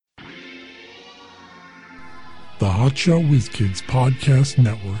the Hotshot Whiz Kids Podcast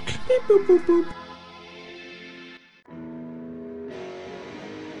Network. Beep, boop, boop, boop.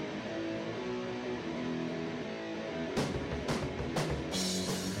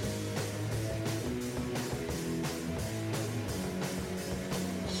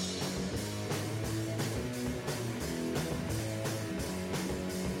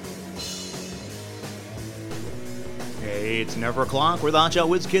 Hey, it's Never O'Clock. We're the Hotshot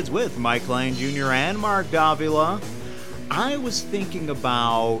Whiz Kids with Mike Lane Jr. and Mark Davila. I was thinking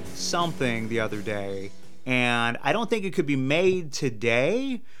about something the other day, and I don't think it could be made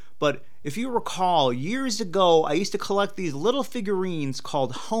today, but if you recall, years ago, I used to collect these little figurines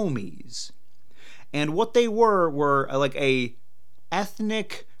called homies. And what they were like a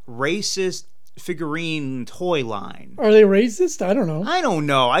ethnic, racist figurine toy line. Are they racist? I don't know. I don't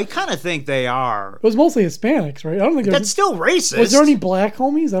know. I kind of think they are. It was mostly Hispanics, right? I don't think That's still racist. Was there any black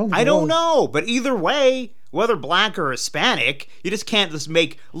homies? I don't know. But either way, whether black or Hispanic, you just can't just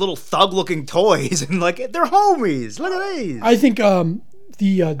make little thug-looking toys and like they're homies. Look at these. I think I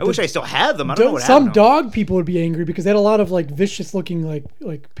wish I still had them. I don't know what happened. Some dog people would be angry because they had a lot of like vicious looking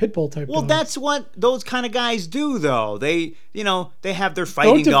like pit bull type. Well, dogs. that's what those kind of guys do, though. They have their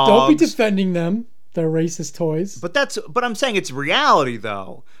fighting dogs. Don't be defending them. They're racist toys. But I'm saying it's reality,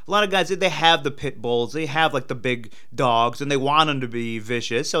 though. A lot of guys, they have the pit bulls, they have like the big dogs, and they want them to be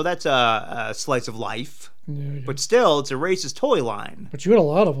vicious. So that's a slice of life. Yeah. But still, it's a racist toy line. But you had a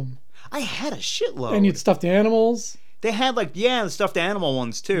lot of them. I had a shitload. And you had stuffed animals. They had the stuffed animal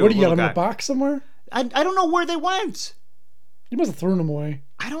ones too. What do you got them in a box somewhere? I don't know where they went. You must have thrown them away.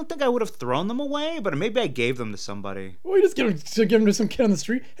 I don't think I would have thrown them away, but maybe I gave them to somebody. Well, you just give them to some kid on the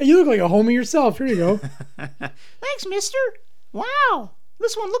street. Hey, you look like a homie yourself. Here you go. Thanks, mister. Wow,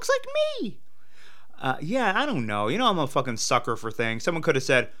 this one looks like me. Yeah, I don't know. I'm a fucking sucker for things. Someone could have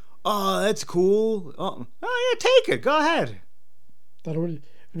said, "Oh, that's cool. Oh yeah, take it. Go ahead."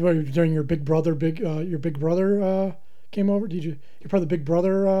 During your big brother came over? You're part of the Big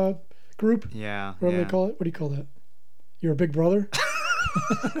Brother group? Yeah. Whatever they call it. What do you call that? You're a big brother?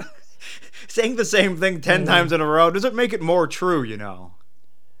 Saying the same thing 10 times in a row doesn't make it more true,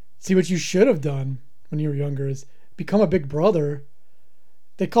 See, what you should have done when you were younger is become a big brother.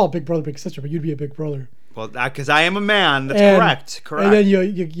 They call it big brother, big sister, but you'd be a big brother. Well, because I am a man. That's correct. And then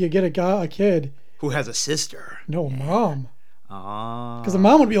you get a kid. Who has a sister. No, a mom. Because the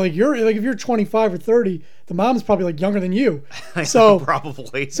mom would be like, if you're 25 or 30, the mom's probably like younger than you. So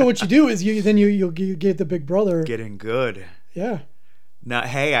probably. So what you do is you get the big brother. Getting good. Yeah. Now,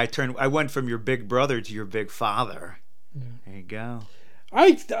 hey, I went from your big brother to your big father. Yeah. There you go.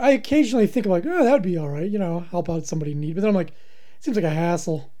 I occasionally think I'm like, oh, that would be all right, help out somebody in need. But then I'm like, it seems like a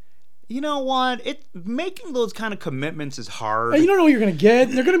hassle. You know what? Making those kind of commitments is hard. And you don't know what you're going to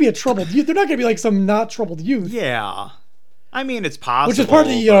get. They're going to be a troubled youth. They're not going to be like some not troubled youth. Yeah. I mean, it's possible. Which is part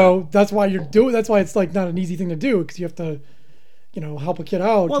of the, that's why that's why it's like not an easy thing to do, because you have to, help a kid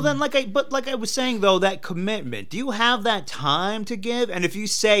out. Well, then, like I was saying, though, that commitment, do you have that time to give? And if you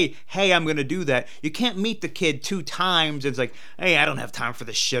say, hey, I'm going to do that, you can't meet the kid 2 times. It's like, hey, I don't have time for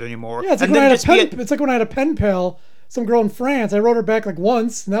this shit anymore. Yeah, it's like when I had a pen pal, some girl in France. I wrote her back like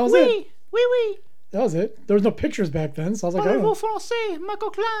once, and that was it. Oui. That was it. There was no pictures back then, so I was like, oh. Français,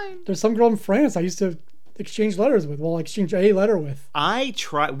 Michael Klein. There's some girl in France I used to exchange letters with. Well, exchange a letter with.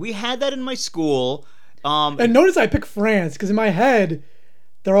 We had that in my school. And notice I pick France because in my head,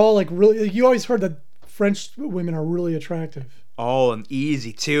 they're all like really. You always heard that French women are really attractive. Oh, and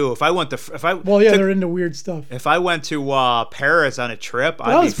easy too. They're into weird stuff. If I went to Paris on a trip,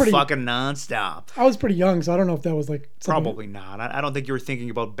 I'd be fucking nonstop. I was pretty young, so I don't know if that was like probably not. I don't think you were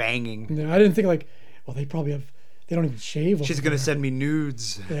thinking about banging. No, I didn't think like, well, they probably have. They don't even shave. She's gonna send me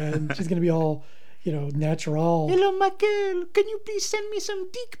nudes. Yeah, and she's gonna be all, natural. Hello, Michael. Can you please send me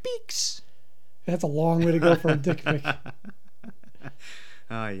some dick pics? That's a long way to go for a dick pic.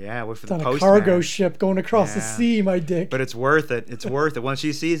 Oh, yeah. Wait for it's the on a cargo ship going across the sea, my dick. But it's worth it. It's worth it. Once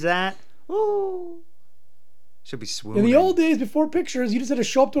she sees that, ooh, she'll be swooning. In the old days, before pictures, you just had to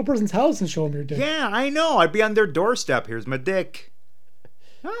show up to a person's house and show them your dick. Yeah, I know. I'd be on their doorstep. Here's my dick.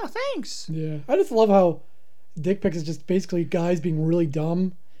 Oh, thanks. Yeah. I just love how dick pics is just basically guys being really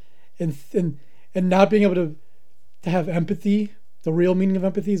dumb and not being able to have empathy. The real meaning of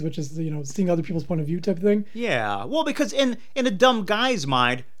empathy is, which is, seeing other people's point of view type of thing. Yeah. Well, because in a dumb guy's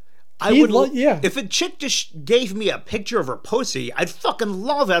mind, if a chick just gave me a picture of her pussy, I'd fucking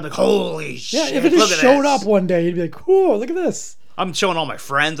love it. I'd be like, holy shit. Yeah, if it just showed up one day, you'd be like, cool, look at this. I'm showing all my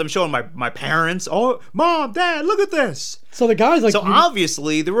friends. I'm showing my parents. Oh, Mom, Dad, look at this. So the guy's like, So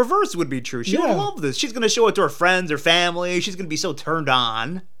obviously the reverse would be true. She would Yeah. love this. She's going to show it to her friends, her family. She's going to be so turned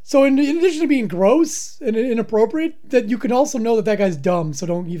on. so in addition to being gross and inappropriate, that you can also know that guy's dumb, so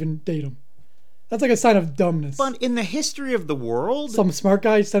don't even date him. That's like a sign of dumbness. But in the history of the world... Some smart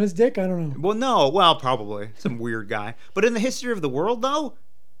guy sent his dick? I don't know. Well, no. Well, probably. Some weird guy. But in the history of the world, though,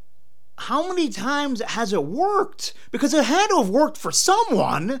 how many times has it worked? Because it had to have worked for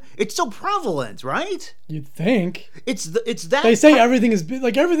someone. It's so prevalent, right? You'd think. It's that... They say everything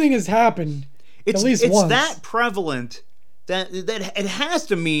has happened at least once. It's that prevalent that it has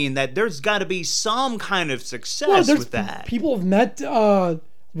to mean that there's got to be some kind of success with that. People have met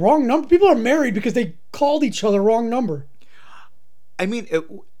wrong number. People are married because they called each other wrong number. I mean,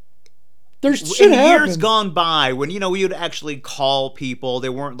 There's shit in years happens. gone by when you'd actually call people, they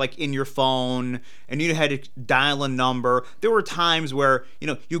weren't like in your phone and you had to dial a number. There were times where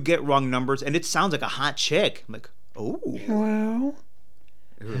you get wrong numbers and it sounds like a hot chick. I'm like, oh,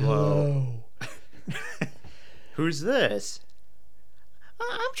 hello. Who's this?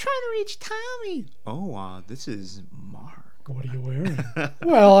 I'm trying to reach Tommy. Oh, this is Mark. What are you wearing?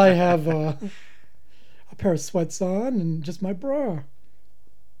 Well, I have a pair of sweats on and just my bra.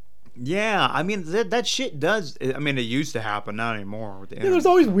 Yeah, I mean that shit does. I mean, it used to happen, not anymore. With the Yeah, there's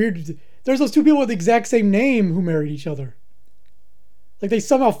always weird. There's those two people with the exact same name who married each other. Like they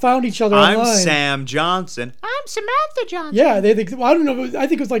somehow found each other online. I'm Sam Johnson. I'm Samantha Johnson. Yeah, I don't know. I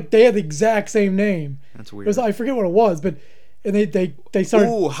think it was like they had the exact same name. That's weird. I forget what it was, but they started.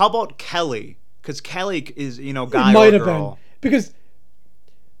 Ooh, how about Kelly? Because Kelly is guy It or might have girl. been because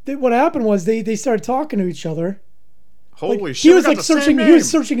what happened was they started talking to each other. Holy shit! He was we got like the same searching. He name. was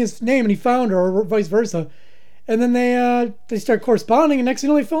searching his name and he found her, or vice versa. And then they start corresponding, and next thing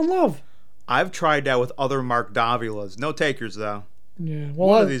you know, they fell in love. I've tried that with other Mark Davilas. No takers though. Yeah, well,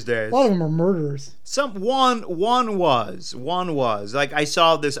 One of these days. a lot of them are murderers. One was like I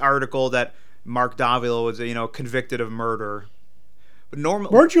saw this article that Mark Davila was convicted of murder. But normally,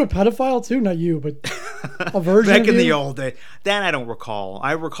 Weren't you a pedophile too? Not you, but a version back of in you? the old day, that I don't recall.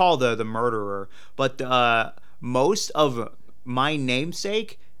 I recall the murderer, but most of my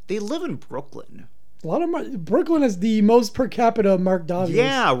namesake, they live in Brooklyn. A lot of Brooklyn is the most per capita Mark Davies.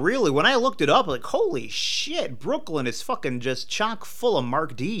 Yeah, really. When I looked it up, like, holy shit, Brooklyn is fucking just chock full of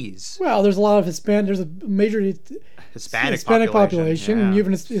Mark D's. Well, there's a lot of Hispanic. There's a major Hispanic population, yeah. and you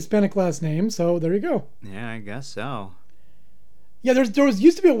have a Hispanic last name, so there you go. Yeah, I guess so. Yeah, there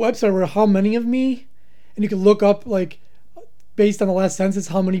used to be a website where how many of me, and you could look up like based on the last census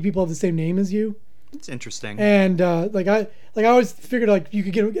how many people have the same name as you. It's interesting. And I always figured like you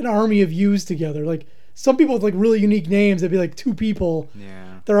could get an army of yous together. Like some people with like really unique names, it'd be like two people.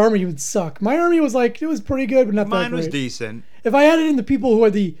 Yeah. Their army would suck. My army was like it was pretty good, but not that great. Mine was decent. If I added in the people who are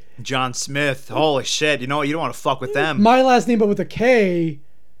the John Smith, holy shit, you don't want to fuck with them. my last name but with a K,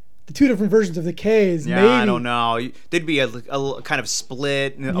 the two different versions of the K's. Yeah, maybe. I don't know. There'd be a kind of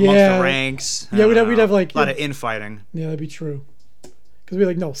split amongst the ranks. Yeah, we'd I don't have know. like a lot of infighting. Yeah, that'd be true. Because we'd be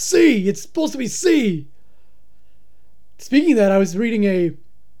like, no, C. It's supposed to be C. Speaking of that, I was reading a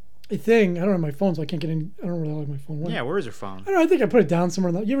thing. I don't have my phone, so I can't get in. I don't know where the hell my phone went. Yeah, where's your phone? I don't know. I think I put it down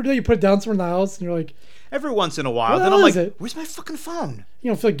somewhere. You ever do? You put it down somewhere in the house, and you're like, Every once in a while. What Then I'm is like, it? where's my fucking phone?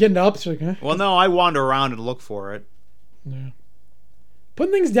 you know, feel like getting up. So you're like, Well, no, I wander around and look for it. yeah.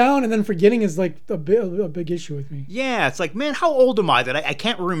 Putting things down and then forgetting is like a big issue with me. Yeah, it's like, man, how old am I that I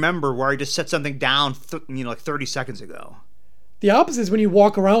can't remember where I just set something down, like 30 seconds ago? The opposite is when you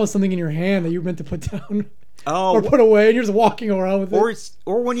walk around with something in your hand that you meant to put down Oh, or put away, and you're just walking around with it.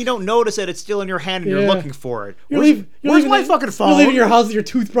 or when you don't notice that it's still in your hand and you're Yeah. looking for it. You're Where's leaving my fucking phone? You're leaving your house with your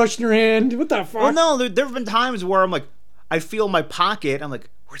toothbrush in your hand. What the fuck? Well, no, there have been times where I'm like, I feel my pocket. I'm like,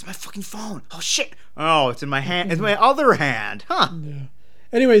 where's my fucking phone? Oh shit! Oh, it's in my hand. It's my other hand. Huh? Yeah.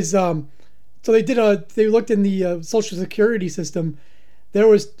 Anyways, so they looked in the Social Security system. There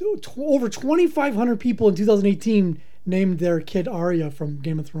was over 2,500 people in 2018 named their kid Arya from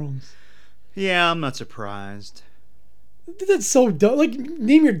Game of Thrones. Yeah, I'm not surprised. That's so dumb. Like,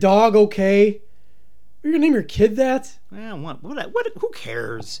 name your dog okay. You're gonna name your kid that? Yeah, what? Who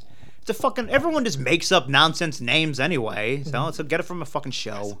cares? It's a fucking. Everyone just makes up nonsense names anyway. So let's get it from a fucking I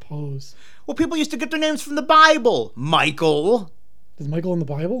show. suppose. Well, people used to get their names from the Bible. Michael. Is Michael in the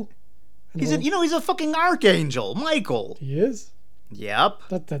Bible? He's a fucking archangel. Michael. He is? Yep.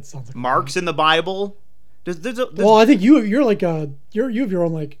 That sounds like Mark's in the Bible. There's Well, I think you're like you have your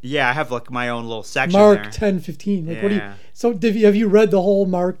own like yeah, I have like my own little section Mark there. 10:15. Like what do you? Yeah. So have you read the whole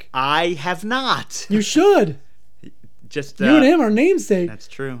Mark? I have not. You should. Just you and him are namesakes. That's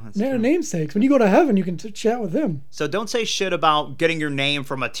true. They're namesakes. When you go to heaven, you can chat with him. So don't say shit about getting your name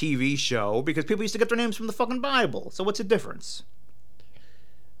from a TV show because people used to get their names from the fucking Bible. So what's the difference?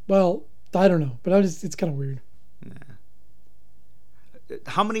 Well, I don't know, but it's kind of weird. Yeah.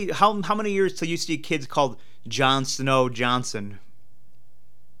 How many years till you see kids called Jon Snow Johnson?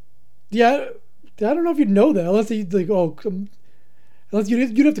 Yeah, I don't know if you'd know that unless you'd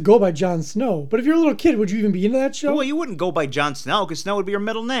have to go by Jon Snow. But if you're a little kid, would you even be into that show? Well, you wouldn't go by Jon Snow because Snow would be your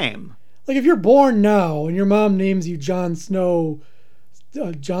middle name. Like if you're born now and your mom names you Jon Snow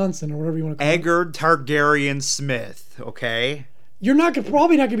Johnson or whatever you want to call it. Eggard Targaryen Smith, okay? You're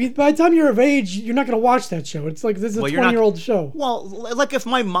probably not gonna be. By the time you're of age, you're not gonna watch that show. It's like this is a 20-year-old show. Well, like if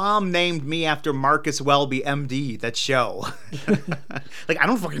my mom named me after Marcus Welby, MD, that show. Like I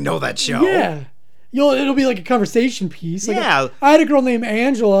don't fucking know that show. Yeah, it'll be like a conversation piece. Like yeah, I had a girl named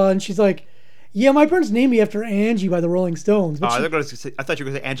Angela, and she's like, "Yeah, my parents named me after Angie by the Rolling Stones." But I thought you were going to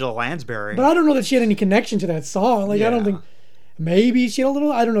say Angela Lansbury. But I don't know that she had any connection to that song. Like I don't think. Maybe she had a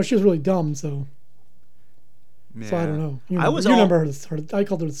little. I don't know. She was really dumb, so. Yeah. So I don't know. You remember her. I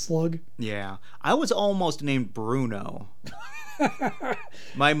called her the Slug. Yeah, I was almost named Bruno.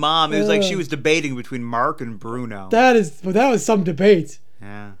 My mom, it was like she was debating between Mark and Bruno. That was some debate.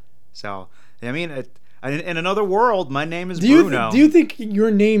 Yeah. So I mean, in another world, my name is Bruno. Do you think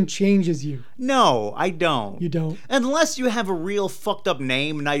your name changes you? No, I don't. You don't? Unless you have a real fucked up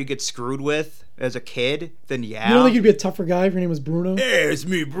name and now you get screwed with as a kid, then yeah. You don't think you'd be a tougher guy if your name was Bruno? Hey, it's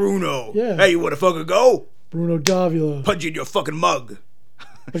me, Bruno. Yeah. Hey, you want to fucking go? Bruno Davila. Punch you in your fucking mug.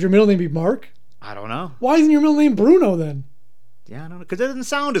 Would your middle name be Mark? I don't know. Why isn't your middle name Bruno then? Yeah, I don't know. Because it doesn't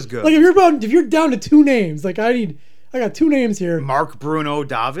sound as good. Like if you're down to two names, like I got two names here. Mark Bruno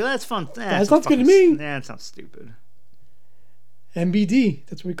Davila. That's fun. That sounds good to me. Yeah, that sounds stupid. MBD.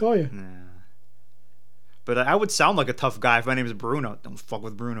 That's what we call you. Yeah. But I would sound like a tough guy if my name is Bruno. Don't fuck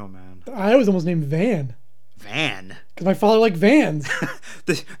with Bruno, man. I was almost named Van. Van? Because my father liked vans.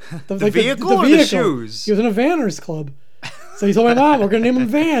 the vehicle or the shoes? He was in a Vanners club. So he told my mom, we're going to name him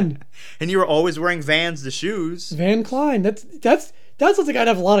Van. And you were always wearing Vans, the shoes. Van Klein. That sounds like I'd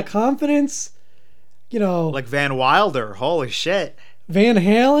have a lot of confidence. You know. Like Van Wilder. Holy shit. Van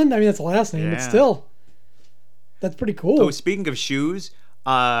Halen. I mean, that's the last name, but still. That's pretty cool. Oh, speaking of shoes,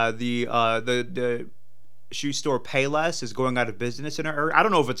 the shoe store Payless is going out of business in our area. I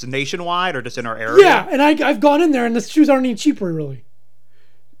don't know if it's nationwide or just in our area. Yeah, and I've gone in there, and the shoes aren't any cheaper, really.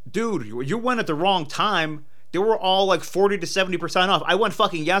 Dude, you went at the wrong time. They were all like 40 to 70% off. I went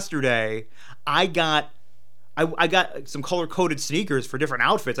fucking yesterday. I got some color-coded sneakers for different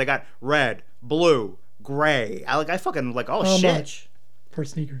outfits. I got red, blue, gray. I fucking like, oh, shit. How much per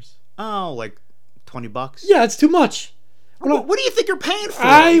sneakers? Oh, like $20. Yeah, it's too much. What do you think you're paying for?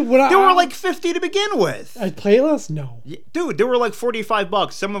 They were like $50 to begin with. At Payless? No. Yeah, dude, they were like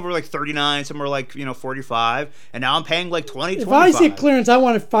 $45. Some of them were like $39. Some were like, $45. And now I'm paying like $20, $25. If I see a clearance, I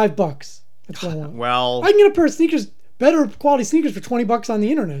want it $5. That's what I want. Well, I can get a pair of sneakers, better quality sneakers for $20 on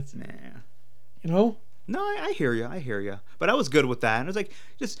the internet. Nah. You know? No, I hear you. But I was good with that. And I was like,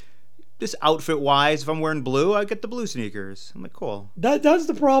 just outfit-wise, if I'm wearing blue, I get the blue sneakers. I'm like, cool. That's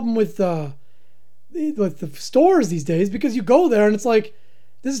the problem with the stores these days, because you go there and it's like,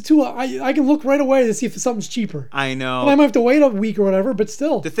 this is too. I can look right away to see if something's cheaper. I know. And I might have to wait a week or whatever, but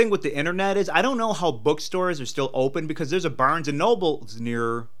still. The thing with the internet is, I don't know how bookstores are still open, because there's a Barnes and Noble's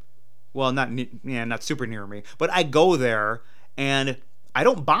near, well, not super near me, but I go there and I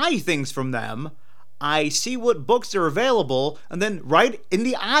don't buy things from them. I see what books are available, and then right in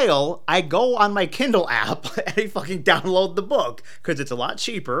the aisle, I go on my Kindle app and I fucking download the book, because it's a lot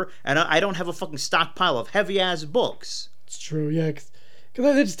cheaper, and I don't have a fucking stockpile of heavy-ass books. It's true, yeah, because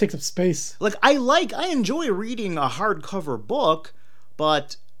that just takes up space. Like, I enjoy reading a hardcover book,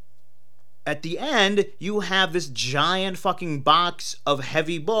 but at the end, you have this giant fucking box of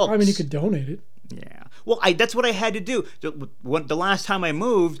heavy books. I mean, you could donate it. Yeah. Well, that's what I had to do. The last time I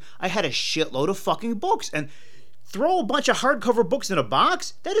moved, I had a shitload of fucking books. And throw a bunch of hardcover books in a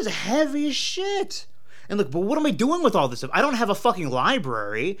box? That is heavy as shit. And look, but what am I doing with all this stuff? I don't have a fucking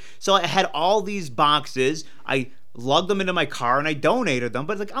library. So I had all these boxes. I lugged them into my car and I donated them.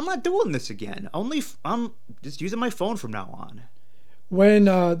 But like, I'm not doing this again. I'm just using my phone from now on. When,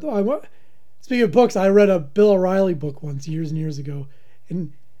 speaking of books, I read a Bill O'Reilly book once, years and years ago.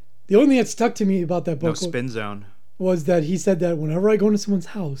 And the only thing that stuck to me about that book was that he said that whenever I go into someone's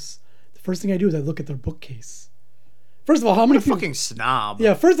house, the first thing I do is I look at their bookcase. First of all, how many people... fucking snob.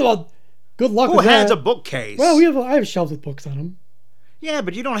 Yeah, first of all, good luck with that. Who has a bookcase? Well, I have shelves with books on them. Yeah,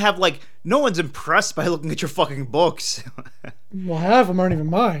 but you don't have, no one's impressed by looking at your fucking books. Well, half of them aren't even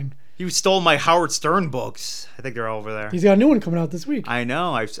mine. You stole my Howard Stern books. I think they're over there. He's got a new one coming out this week. I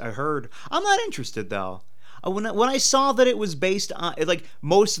know. I heard. I'm not interested though. When I saw that it was based on like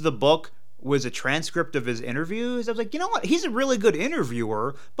most of the book was a transcript of his interviews, I was like, you know what? He's a really good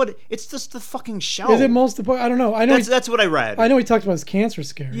interviewer, but it's just the fucking show. Is it most of the book? I don't know. I know that's what I read. I know he talked about his cancer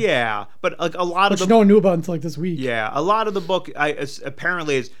scare. Yeah, but like a lot of which no one knew about until like this week. Yeah, a lot of the book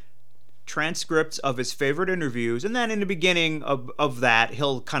apparently is transcripts of his favorite interviews, and then in the beginning of that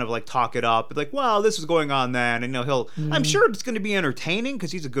he'll kind of like talk it up, like, well, this was going on then, and he'll I'm sure it's going to be entertaining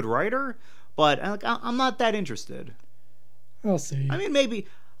because he's a good writer, but I'm not that interested. I'll see. I mean, maybe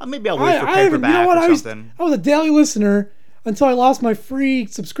I'll wait for paperback or something. I was a daily listener until I lost my free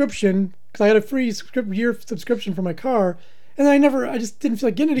subscription because I had a free year subscription for my car, and I just didn't feel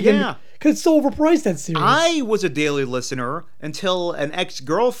like getting it again because it's so overpriced, that series. I was a daily listener until an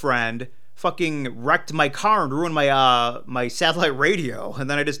ex-girlfriend fucking wrecked my car and ruined my satellite radio, and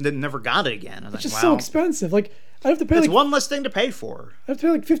then I just never got it again. It's just so expensive. Like I have to pay. It's one less thing to pay for. I have to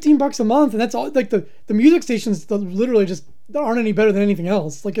pay like $15 a month, and that's all. Like the music stations literally just aren't any better than anything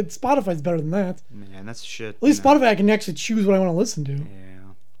else. Like Spotify's better than that. Man, that's shit. At least Spotify, I can actually choose what I want to listen to. Yeah.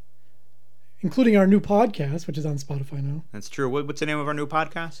 Including our new podcast, which is on Spotify now. That's true. What's the name of our new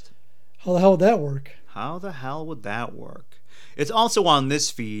podcast? How the hell would that work? How the hell would that work? It's also on this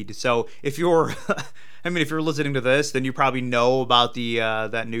feed, so if you're, if you're listening to this, then you probably know about the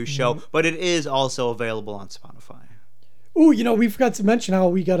that new show. But it is also available on Spotify. Ooh, we forgot to mention how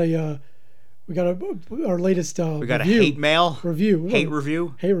we got our latest we got review. A hate mail review. Hate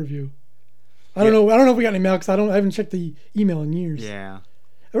review. Hate review. I don't know if we got any mail because I haven't checked the email in years. Yeah.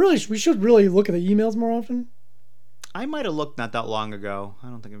 We should really look at the emails more often. I might have looked not that long ago. I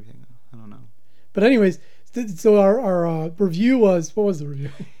don't know. But anyways, so our review was, what was the review?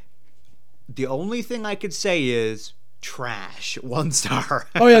 The only thing I could say is trash. 1 star.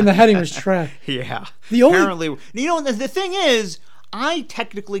 Oh yeah, and the heading was trash. Yeah. Apparently, the thing is, I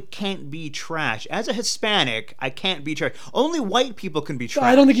technically can't be trash. As a Hispanic, I can't be trash. Only white people can be trash.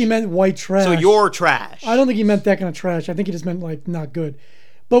 I don't think he meant white trash. So you're trash. I don't think he meant that kind of trash. I think he just meant like not good.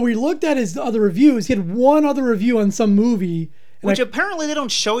 But we looked at his other reviews. He had one other review on some movie. Which apparently they don't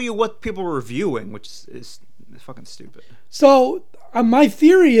show you what people are reviewing, which is fucking stupid. So my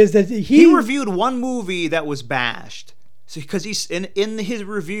theory is that he reviewed one movie that was bashed. Because he's in his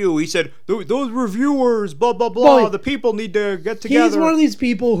review, he said, those reviewers, blah, blah, blah, the people need to get together. He's one of these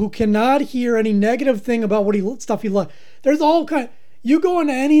people who cannot hear any negative thing about stuff he loves. There's all kind. You go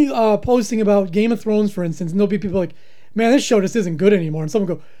into any posting about Game of Thrones, for instance, and there'll be people like, man, this show just isn't good anymore. And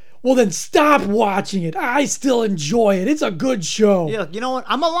someone go, well, then stop watching it. I still enjoy it. It's a good show. Yeah, you know what?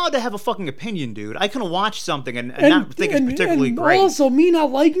 I'm allowed to have a fucking opinion, dude. I can watch something and not think it's particularly great. Also, me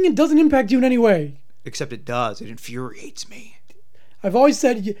not liking it doesn't impact you in any way. Except it does. It infuriates me. I've always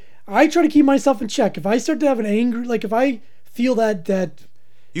said, I try to keep myself in check. If I start to have an anger, like if I feel that...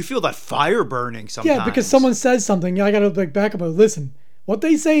 You feel that fire burning sometimes. Yeah, because someone says something, I got to back up and listen. What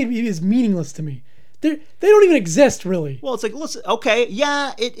they say is meaningless to me. They don't even exist, really. Well, it's like, listen, okay,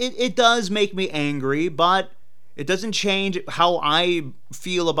 yeah, it does make me angry, but it doesn't change how I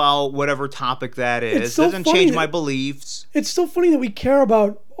feel about whatever topic that is. It doesn't change my beliefs. It's so funny that we care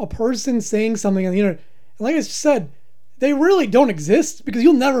about a person saying something on the internet. And like I said, they really don't exist because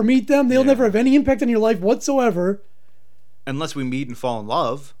you'll never meet them. They'll never have any impact on your life whatsoever. Unless we meet and fall in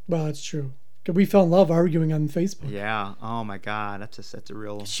love. Well, that's true. Because we fell in love arguing on Facebook. Yeah. Oh my God. That's a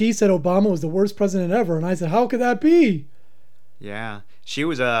real... She said Obama was the worst president ever. And I said, how could that be? Yeah. She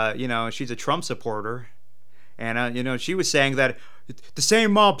was she's a Trump supporter. And, she was saying that the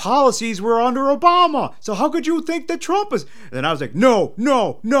same policies were under Obama. So how could you think that Trump is... And then I was like, no.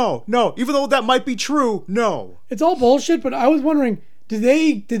 Even though that might be true, no. It's all bullshit, but I was wondering, did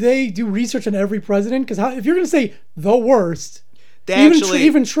they do research on every president? Because if you're going to say the worst,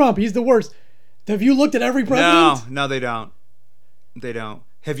 even Trump, he's the worst. Have you looked at every president? No, they don't. They don't.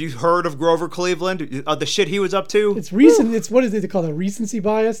 Have you heard of Grover Cleveland? The shit he was up to? It's recent. It's what is it called? A recency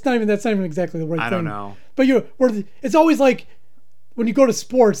bias? That's not even exactly the right thing. I don't know. But it's always like when you go to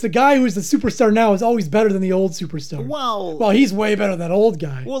sports, the guy who's the superstar now is always better than the old superstar. Well, he's way better than that old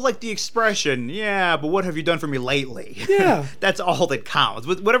guy. Well, like the expression, yeah, but what have you done for me lately? Yeah. That's all that counts.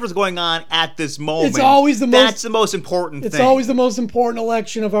 Whatever's going on at this moment, that's the most important thing. It's always the most important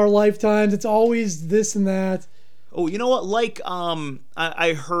election of our lifetimes. It's always this and that. Oh, you know what? Like,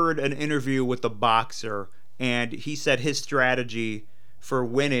 I heard an interview with a boxer, and he said his strategy for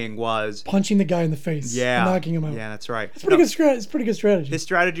winning was punching the guy in the face, and knocking him out. Yeah, that's right. It's pretty good strategy. His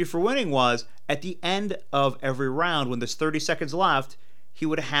strategy for winning was at the end of every round, when there's 30 seconds left, he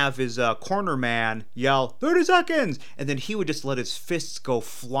would have his corner man yell 30 seconds, and then he would just let his fists go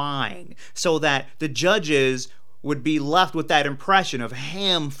flying, so that the judges would be left with that impression of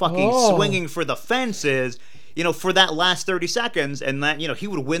him fucking swinging for the fences, for that last 30 seconds, and that he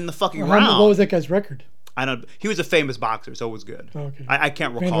would win the fucking round. What was that guy's record? I don't. He was a famous boxer, so it was good. Okay. I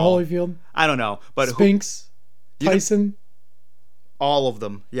can't recall. Vander Holyfield. I don't know, but Spinks, Tyson. All of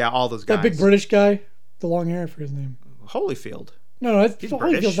them. Yeah, all those guys. That big British guy, the long hair, for his name. Holyfield. No,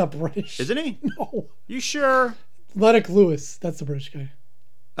 Holyfield's not British. Isn't he? No. You sure? Lennox Lewis. That's the British guy.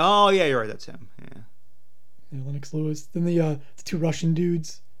 Oh yeah, you're right. That's him. Yeah. Yeah, Lennox Lewis. Then the two Russian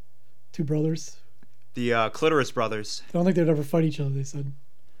dudes, two brothers. The Clitoris brothers. I don't think they'd ever fight each other. They said,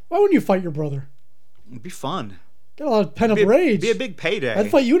 "Why wouldn't you fight your brother?" It'd be fun. Get a lot of pent up rage. Be a big payday. I'd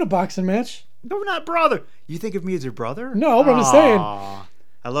fight you in a boxing match. No, we're not brother. You think of me as your brother? No, but I'm just saying.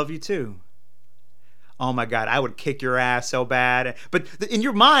 I love you too. Oh my God, I would kick your ass so bad. But in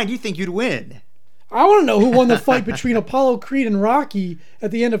your mind, you think you'd win. I want to know who won the fight between Apollo Creed and Rocky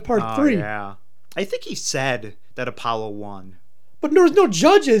at the end of part 3. Yeah. I think he said that Apollo won. But there was no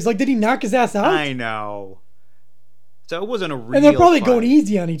judges. Like, did he knock his ass out? I know. So it wasn't a real And they're probably fight. going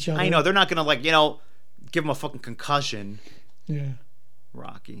easy on each other. I know. They're not going to, give him a fucking concussion. Yeah.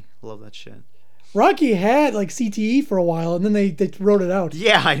 Rocky. Love that shit. Rocky had, CTE for a while, and then they wrote it out.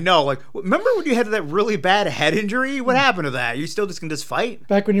 Yeah, I know. Remember when you had that really bad head injury? What happened to that? You still just can fight?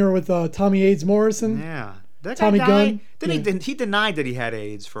 Back when you were with Tommy AIDS Morrison? Yeah. That Tommy guy Gunn? He denied that he had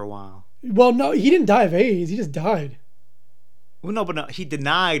AIDS for a while. Well, no, he didn't die of AIDS. He just died. Well, no, but no, he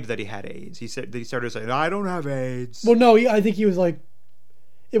denied that he had AIDS. He started saying, I don't have AIDS. Well, no, I think he was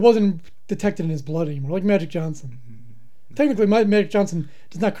it wasn't detected in his blood anymore, like Magic Johnson. Technically, Magic Johnson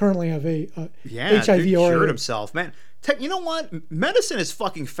does not currently have HIV dude or cured AIDS. himself, man. You know what? Medicine is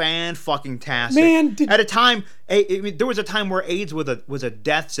fucking tastic. Man, at a time, there was a time where AIDS was a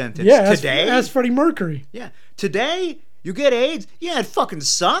death sentence. Yeah, today, ask Freddie Mercury. Yeah, today you get AIDS. Yeah, it fucking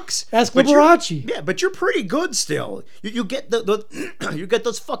sucks. Ask Liberace. Yeah, but you're pretty good still. You get you get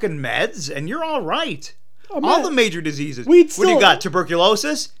those fucking meds, and you're all right. All the major diseases. What do you got?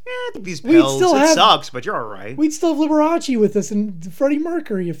 Tuberculosis? Yeah, these pills. It sucks, but you're all right. We'd still have Liberace with us and Freddie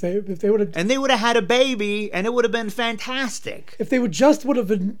Mercury if they would have. And they would have had a baby, and it would have been fantastic. If they would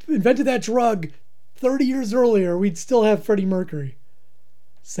have invented that drug 30 years earlier, we'd still have Freddie Mercury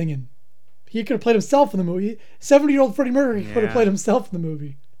singing. He could have played himself in the movie. 70-year-old Freddie Mercury could have played himself in the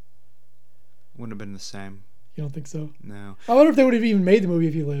movie. Wouldn't have been the same. You don't think so? No. I wonder if they would have even made the movie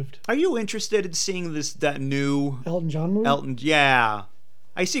if he lived. Are you interested in seeing that new Elton John movie? Yeah.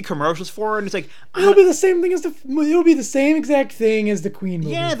 I see commercials for it, and it's it'll be the same thing as it'll be the same exact thing as the Queen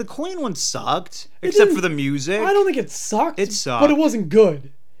movie. Yeah, the Queen one sucked, except for the music. I don't think it sucked. It sucked, but it wasn't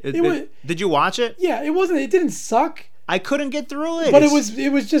good. Did you watch it? Yeah, it wasn't. It didn't suck. I couldn't get through it. But it was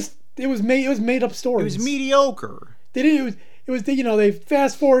made up stories. It was mediocre. They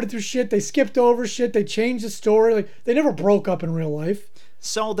fast forwarded through shit. They skipped over shit. They changed the story. They never broke up in real life.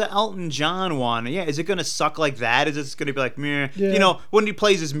 So the Elton John one, is it gonna suck like that? Is it gonna be like meh? Yeah. When he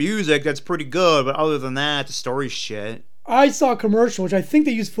plays his music, that's pretty good, but other than that, the story's shit. I saw a commercial, which I think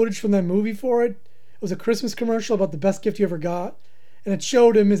they used footage from that movie for it. It was a Christmas commercial about the best gift you ever got, and it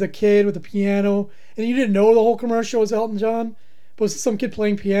showed him as a kid with a piano, and you didn't know the whole commercial was Elton John. But it was some kid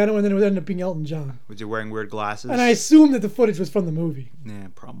playing piano, and then it would end up being Elton John. Was he wearing weird glasses? And I assumed that the footage was from the movie. Yeah,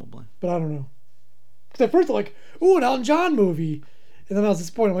 probably. But I don't know. Because at first I'm like, ooh, an Elton John movie. And then I was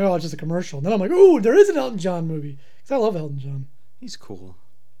disappointed. I'm like, oh, it's just a commercial. And then I'm like, ooh, there is an Elton John movie. Because I love Elton John. He's cool.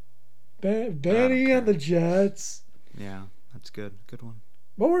 Benny and the Jets. Yeah, that's good. Good one.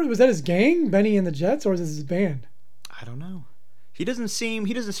 Was that his gang, Benny and the Jets, or was this his band? I don't know. He doesn't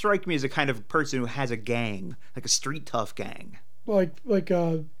strike me as a kind of person who has a gang, like a street tough gang. Like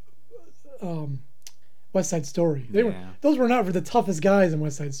West Side Story. Those were not the toughest guys in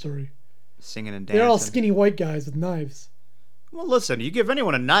West Side Story. Singing and dancing. They're all skinny white guys with knives. Well, listen, you give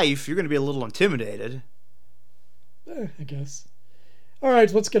anyone a knife, you're going to be a little intimidated. I guess. All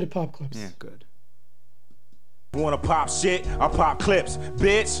right, let's get to pop clips. Yeah, good. Wanna pop shit? I pop clips,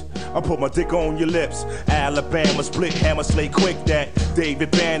 bitch. I put my dick on your lips. Alabama split hammer slay quick that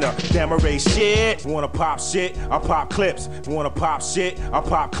David Banner Damaray shit. Wanna pop shit? I pop clips. Wanna pop shit? I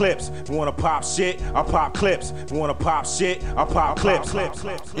pop clips. Wanna pop shit? I pop clips. Wanna pop shit? I pop clips.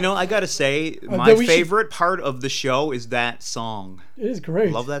 I gotta say, my favorite part of the show is that song. It is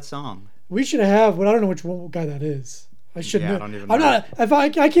great. Love that song. We should have. I don't know which guy that is. I should know. I don't even know. I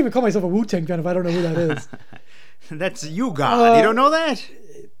can't even call myself a Wu-Tang fan if I don't know who that is. That's you, God. You don't know that?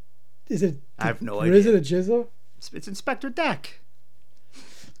 Is it? I have no idea. Is it a Jizza? It's Inspector Deck.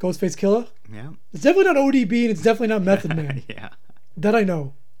 Ghostface Killer? Yeah. It's definitely not ODB, and it's definitely not Method Man. Yeah. That I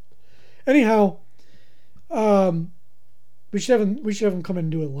know. Anyhow, we should have him come in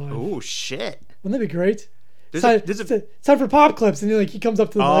and do it live. Oh shit! Wouldn't that be great? There's It's time for pop clips, and he comes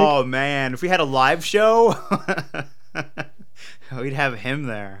up to the mic. Oh man, if we had a live show, we'd have him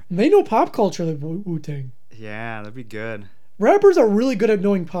there. And they know pop culture, the Wu-Tang. Yeah, that'd be good. Rappers are really good at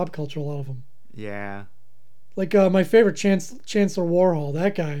knowing pop culture, a lot of them. Yeah. Like my favorite, Chancellor Warhol,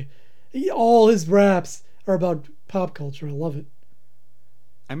 that guy. All his raps are about pop culture. I love it.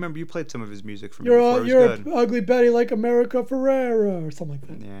 I remember you played some of his music for me before. It was You're good. an ugly Betty like America Ferrera, or something like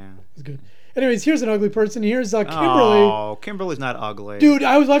that. Yeah. It was good. Anyways, here's an ugly person. Here's Kimberly. Oh, Kimberly's not ugly. Dude,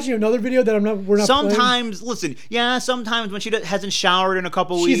 I was watching another video that we're not Sometimes, playing. listen, yeah, sometimes when she hasn't showered in a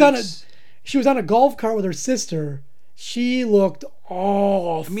couple She weeks. was on a golf cart with her sister. She looked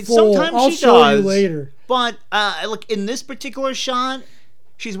awful. I mean, sometimes I'll she show does. you later. But, like, in this particular shot,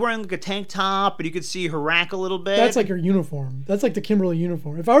 she's wearing, like, a tank top, and you could see her rack a little bit. That's like her uniform. That's like the Kimberly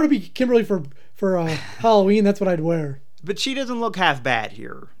uniform. If I were to be Kimberly for Halloween, that's what I'd wear. But she doesn't look half bad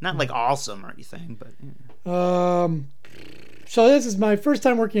here. Not, like, awesome or anything, but... Yeah. So this is my first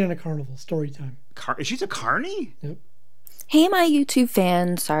time working in a carnival. Story time. She's a carny? Yep. Hey, my YouTube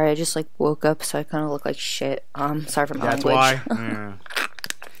fans. Sorry, I just woke up, so I kind of look like shit. Sorry for my That's language. why. Yeah.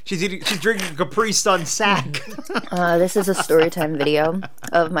 She's drinking a Capri Sun sack. This is a story time video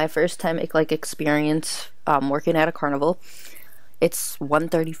of my first time experience working at a carnival. It's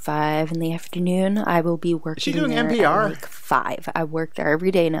 1:35 in the afternoon. I will be working. Is she doing there NPR? at 5. I work there every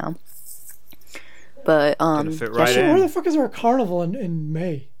day now. But Gonna fit right Where the in. fuck is there a carnival in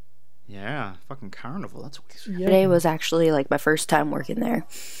May? Yeah, fucking carnival. That's weird. Yeah. today was actually my first time working there,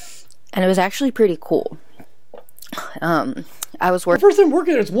 and it was actually pretty cool. I was The working. first time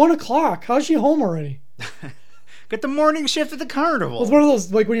working there, it's 1 o'clock. How's she home already? Get the morning shift at the carnival. It's one of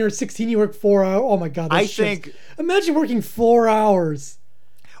those, like when you were 16, you work 4 hours. Oh my God. I those shifts. think... Imagine working 4 hours.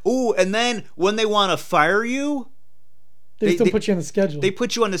 Ooh, and then when they want to fire you, They still put you on the schedule. they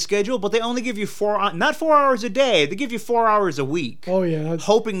put you on the schedule, but they only give you not 4 hours a day. They give you 4 hours a week. Oh yeah.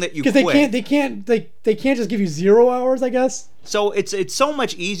 Hoping that you Because quit. they can't just give you 0 hours, I guess. So it's so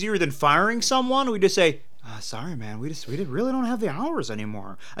much easier than firing someone. We just say, sorry, man, we really don't have the hours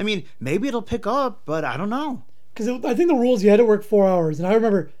anymore. I mean, maybe it'll pick up, but I don't know. Because I think the rules, you had to work 4 hours. And I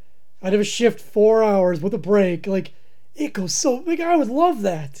remember I'd have a shift 4 hours with a break. Like, it goes so... Like, I would love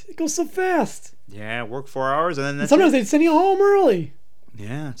that. It goes so fast. Yeah, work 4 hours and then And that's sometimes it. they'd send you home early.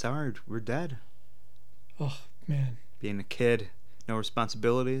 Yeah, it's hard. We're dead. Oh, man. Being a kid, no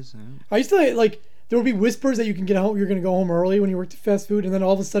responsibilities. Yeah. I used to, like... There would be whispers that you can get home. You're going to go home early when you worked at fast food. And then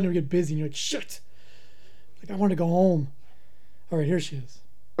all of a sudden you get busy. And you're like, shit. Like, I want to go home. All right, here she is.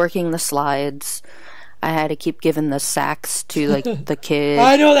 Working the slides. I had to keep giving the sacks to the kids.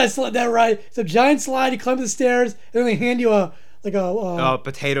 I know that right. It's a giant slide. You climb the stairs, and then they hand you a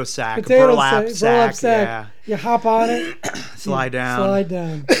Potato sack, potato burlap sack. sack. You hop on it, Slide down. slide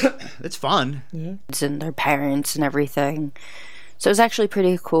down. It's fun. Yeah. And their parents and everything. So it was actually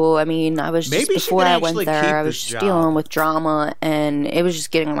pretty cool. I mean, I was just Maybe she before could I went actually there, keep I was this just job. dealing with drama, and it was just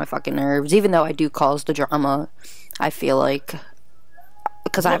getting on my fucking nerves. Even though I do cause the drama, I feel like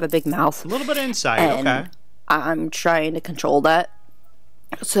because I have a big mouth. A little bit of insight. And Okay. I'm trying to control that.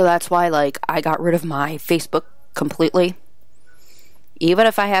 So that's why, I got rid of my Facebook completely. Even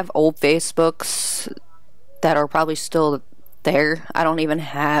if I have old Facebooks that are probably still there, I don't even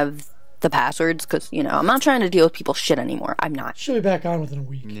have the passwords because, I'm not trying to deal with people's shit anymore. I'm not. She'll be back on within a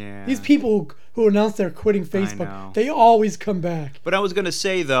week. Yeah. These people who announce they're quitting know. Facebook, they always come back. But I was going to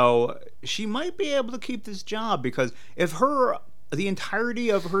say, though, she might be able to keep this job because if the entirety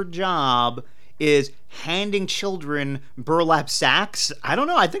of her job is handing children burlap sacks, I don't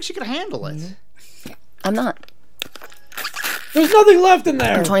know. I think she could handle it. Mm-hmm. I'm not. There's nothing left in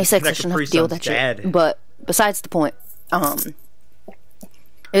there. I'm 26. I That shouldn't Capri have to deal with Sun's that shit. dead. But besides the point,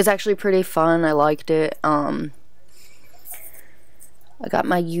 it was actually pretty fun. I liked it. I got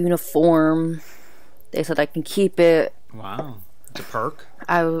my uniform. They said I can keep it. Wow. It's a perk.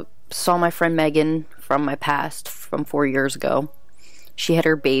 I saw my friend Megan from my past from 4 years ago. She had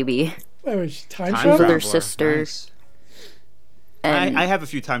her baby. Wait, she time Time travel? Older traveler. sister. Nice. And I have a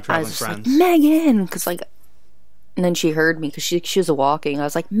few time I traveling was just friends. like, Megan! Because, and then she heard me because she was a walking. I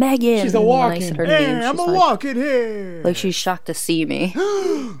was like, Megan! She's a And when I walking. said her Hey, name, I'm she's a like, walking here. she's shocked to see me.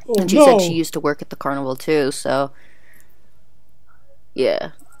 Oh, And she no. said she used to work at the carnival too, so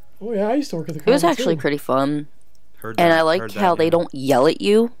yeah. Oh, yeah, I used to work at the It was carnival, actually too. pretty fun. Heard And that, I like heard how that, they yeah. don't yell at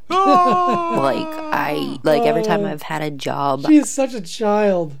you. Like every time I've had a job, She is such a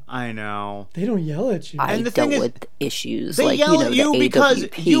child. I know. They don't yell at you. I And the dealt thing is, with issues They like yell the at you because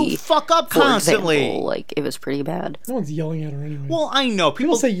AWP, you fuck up for constantly. example, like it was pretty bad. No one's yelling at her anyway. Well, I know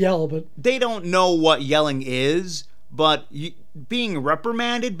people say yell, but they don't know what yelling is, but being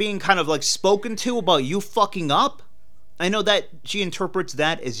reprimanded, being kind of like spoken to about you fucking up, I know that she interprets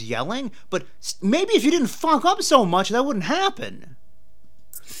that as yelling, but maybe if you didn't fuck up so much, that wouldn't happen.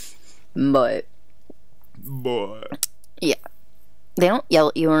 But yeah, they don't yell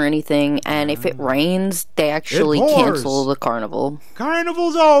at you or anything, and if it rains, they actually pours. cancel the carnival.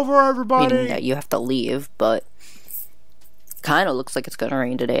 Carnival's over, everybody. Meaning that you have to leave, but kind of looks like it's gonna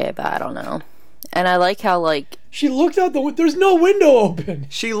rain today, but I don't know. And I like how, like, she looked out the window. There's no window open.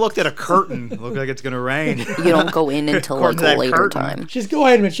 She looked at a curtain. Looked like it's gonna rain. you don't go in until like According to a that later curtain. time. She's go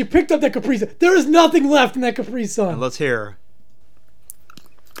ahead a minute. She picked up that Capri Sun. There is nothing left in that Capri Sun. Let's hear.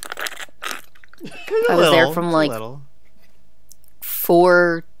 I was there from like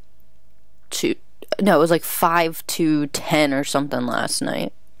 4 to no, it was like 5 to 10 or something last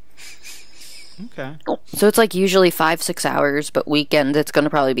night. Okay. So it's like usually 5-6 hours, but weekend it's gonna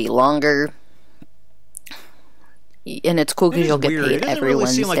probably be longer. And it's cool because you'll get weird. paid It doesn't every really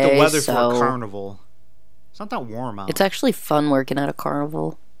Wednesday. seem like the weather so for a carnival. It's not that warm out. it's actually fun working at a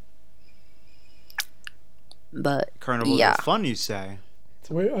carnival. But Carnivals yeah, are fun, you say?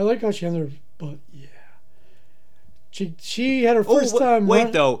 So I like how she has her, but yeah. She had her first time.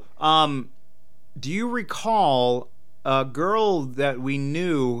 Wait though. Do you recall a girl that we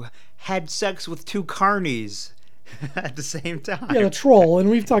knew had sex with 2 carnies at the same time? Yeah, the troll, and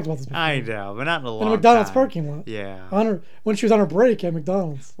we've talked about this before. I know, but not in a long in a McDonald's time. parking lot. Yeah. When she was on her break at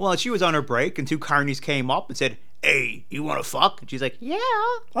McDonald's. Well, she was on her break, and 2 carnies came up and said, "Hey, you want to fuck?" And she's like, "Yeah."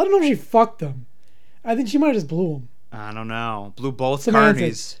 I don't know if she fucked them. I think she might have just blew them. I don't know. Blew both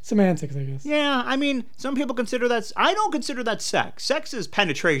Semantics. carnies. Semantics, I guess. Yeah, I mean, some people consider that. I don't consider that sex. Sex is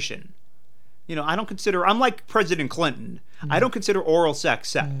penetration. You know, I don't consider. I'm like President Clinton. I don't consider oral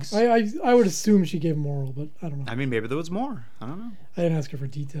sex. I would assume she gave them oral, but I don't know. I mean, maybe there was more. I don't know. I didn't ask her for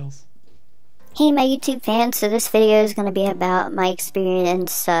details. Hey, my YouTube fans, so this video is going to be about my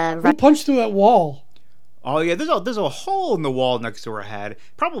experience Who punched through that wall? Oh yeah, there's a hole in the wall next to her head.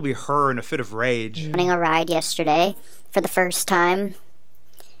 Probably her in a fit of rage. running a ride yesterday for the first time.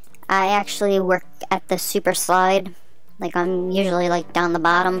 I actually work at the super slide. Like, I'm usually like down the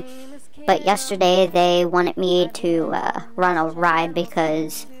bottom. But yesterday they wanted me to run a ride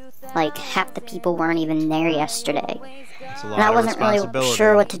because like half the people weren't even there yesterday. It's a lot And I of wasn't really responsibility.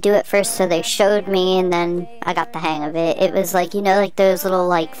 sure what to do at first, so they showed me, and then I got the hang of it. It was like, you know, like those little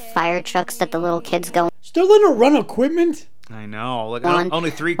like fire trucks that the little kids go Still letting her run equipment? I know. Like on.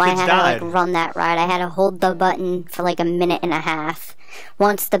 only 3 Well, kids I had died. to like run that ride. I had to hold the button for like a minute and a half.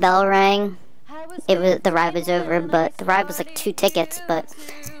 Once the bell rang, the ride was over, but the ride was like 2 tickets, but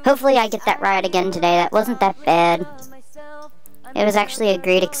hopefully I get that ride again today. That wasn't that bad. It was actually a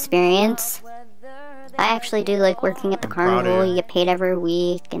great experience. I actually do like working at the carnival. You get paid every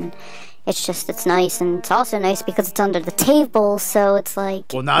week, and it's nice, and it's also nice because it's under the table, so it's like,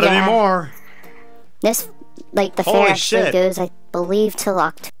 Well, not anymore. This, like, the Holy fair actually shit. goes, I believe, till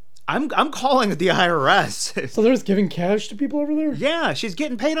October. I'm calling the IRS. So they're just giving cash to people over there? Yeah, she's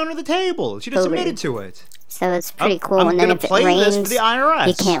getting paid under the table. She just admitted to it. So it's pretty cool. I'm And then gonna if it play this rains, for the IRS.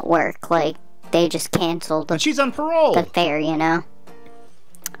 you can't work. Like, they just canceled And she's on parole. the fair, you know?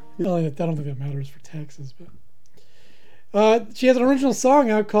 Well, I don't think that matters for taxes, but she has an original song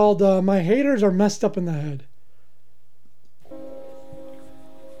out called "My Haters Are Messed Up in the Head."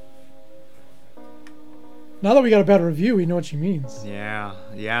 Now that we got a better review, we know what she means. Yeah.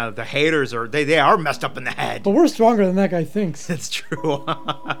 The haters are they are messed up in the head. But we're stronger than that guy thinks. It's true.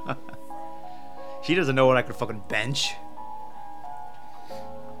 She doesn't know what I could fucking bench.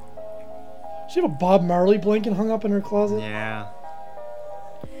 She have a Bob Marley blanket hung up in her closet. Yeah.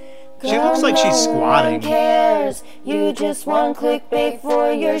 She looks like she's squatting. Cares. You just one clickbait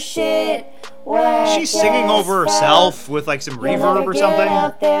for your shit. She's singing over herself with like some reverb or something.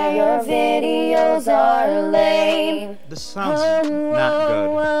 Out there, your videos are lame. This sounds not good.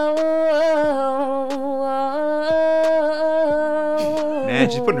 Man,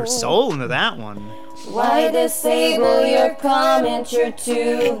 she's putting her soul into that one. Why disable your comment? You're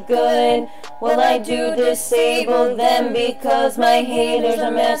too good. Well, I do disable them because my haters are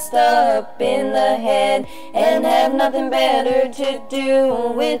messed up in the head and have nothing better to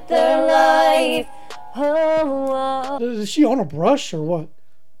do with their life. Oh, Is she on a brush or what?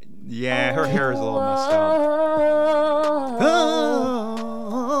 Yeah, her hair is a little messed up.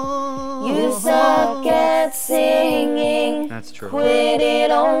 You suck at singing. That's true. Quit it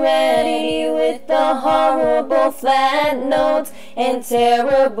already with the horrible flat notes and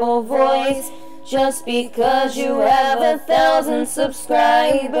terrible voice. Just because you have 1,000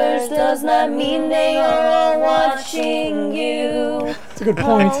 subscribers does not mean they are all watching you. That's a good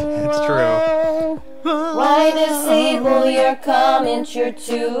point. It's true. Why disable your comments? You're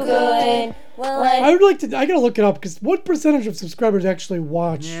too good. Well, I gotta look it up, because what percentage of subscribers actually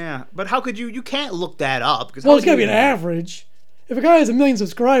watch? Yeah, but how could you can't look that up. Well, it's gotta be an average. If a guy has 1 million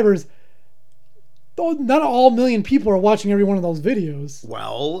subscribers, not all 1 million people are watching every one of those videos.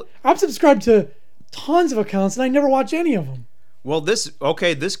 Well, I'm subscribed to tons of accounts and I never watch any of them. well, this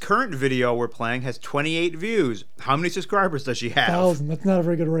current video we're playing has 28 views. How many subscribers does she have? 1,000. That's not a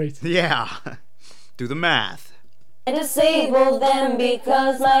very good rate. Yeah. Do the math. I disable them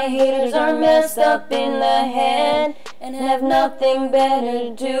because my haters are messed up in the head and have nothing better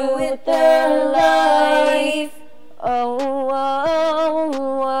to do with their life. Oh, oh, oh,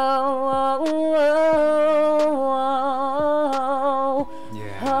 oh, oh,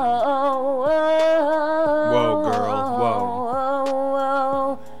 Yeah. oh, Whoa, girl. Whoa.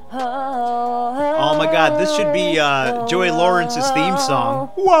 Oh my God, this should be Joey Lawrence's theme song.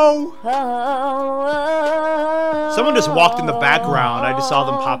 Whoa. Someone just walked in the background. I just saw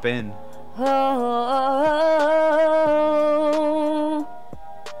them pop in.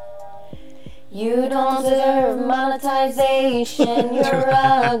 You don't deserve monetization. You're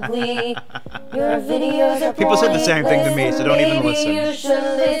ugly. Your videos are People said the same thing to me, so don't even listen. Maybe you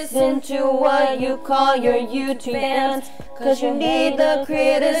should listen to what you call your YouTube fans, cause you need the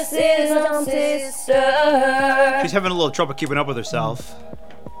criticism, sister. She's having a little trouble keeping up with herself.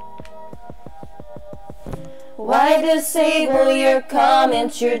 Why disable your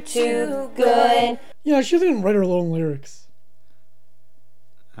comments? You're too good. Yeah, she didn't write her own lyrics.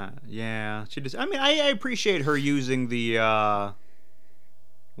 Yeah, she just. I mean, I appreciate her using the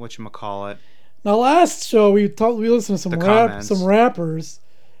whatchamacallit. Now, last show we listened to comments. some rappers,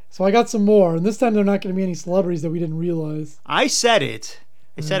 so I got some more, and this time they're not going to be any celebrities that we didn't realize. I said it.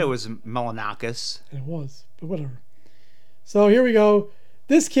 I said it was Melanakis. And it was, but whatever. So here we go.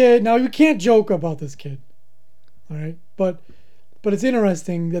 This kid. Now you can't joke about this kid, all right? But it's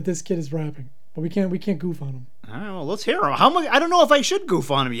interesting that this kid is rapping, but we can't goof on him. All right, well, let's hear him. How much? I don't know if I should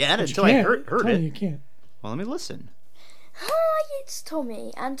goof on him yet until I heard it. You can't. Well, let me listen. Hi, it's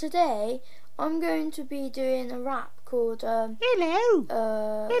Tommy, and today I'm going to be doing a rap called Hello.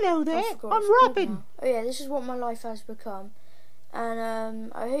 Hello there. I'm rapping. Oh yeah, this is what my life has become,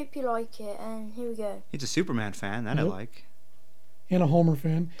 and I hope you like it. And here we go. He's a Superman fan. That I like. And a Homer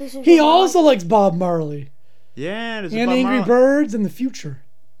fan. He also likes Bob Marley. Yeah, and Angry Birds and The Future.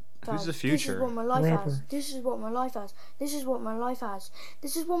 Who's the This Future? is what my life Rapper. has. This is what my life has. This is what my life has.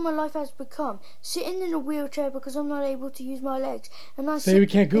 This is what my life has become. Sitting in a wheelchair because I'm not able to use my legs. And I Say we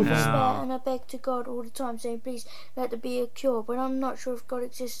can't goof in on despair him. and I beg to God all the time, saying, please let there be a cure. But I'm not sure if God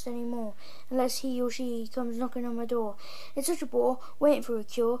exists anymore, unless he or she comes knocking on my door. It's such a bore, waiting for a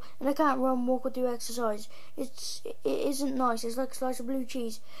cure, and I can't run, walk, or do exercise. It isn't nice. It's like a slice of blue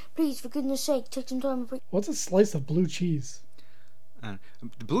cheese. Please, for goodness sake, take some time. What's a slice of blue cheese?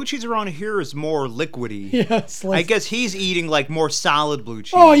 The blue cheese around here is more liquidy. Yeah, I guess he's eating like more solid blue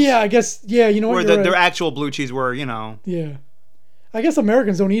cheese. Oh yeah, I guess you know what? Where You're the right. actual blue cheese, where Yeah, I guess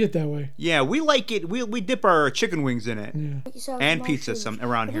Americans don't eat it that way. Yeah, we like it. We dip our chicken wings in it, Yeah. and pizza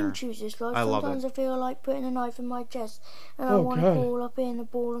around I here. didn't choose this life. I love Sometimes it. I feel like putting a knife in my chest, and I Oh, want to God. crawl up in the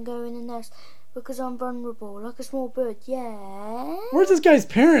ball and go in the nest because I'm vulnerable, like a small bird. Yeah. Where's this guy's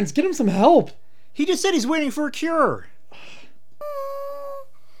parents? Get him some help. He just said he's waiting for a cure.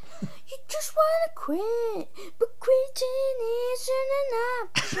 You just wanna quit, but quitting isn't an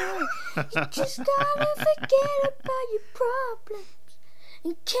option. You just gotta forget about your problems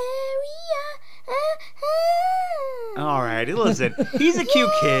and carry on. All right, listen. He's a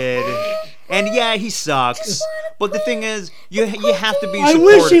cute kid, and yeah, he sucks. But the thing is, you have to be. I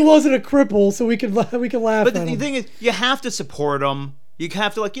wish he wasn't a cripple so we could laugh But at the him. thing is, you have to support him. You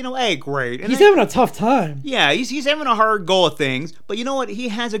have to hey, great. And He's then- having a tough time. Yeah, he's having a hard go of things, but you know what? He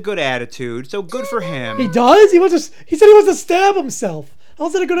has a good attitude, so good for him. He does. He said he wants to stab himself.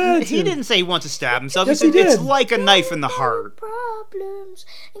 How's that a good attitude? He didn't say he wants to stab himself. Yes, he said he it's did. like a knife in the heart. Problems.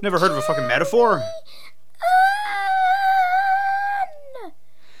 Never heard of a fucking metaphor?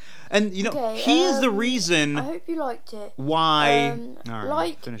 And you know, Okay, he is the I reason hope you liked it. why. All right,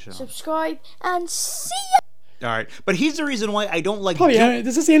 Like, finish it off. subscribe, and see ya. All right, but he's the reason why I don't like. Oh yeah,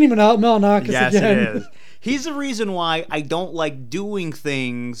 this is Andy Melanakis Yes, again. it is. He's the reason why I don't like doing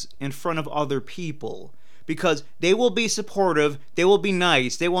things in front of other people. because they will be supportive, they will be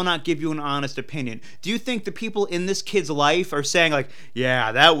nice, they will not give you an honest opinion. Do you think the people in this kid's life are saying like,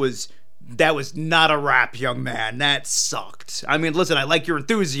 yeah, that was not a rap, young man. That sucked. I mean, listen, I like your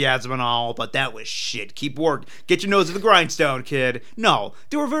enthusiasm and all, but that was shit. Keep working. Get your nose to the grindstone, kid. No,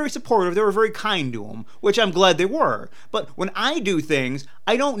 they were very supportive. They were very kind to him, which I'm glad they were. But when I do things,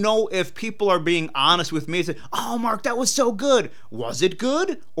 I don't know if people are being honest with me and say, oh, Mark, that was so good. Was it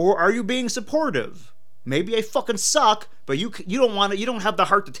good? Or are you being supportive? Maybe I fucking suck, but you don't have the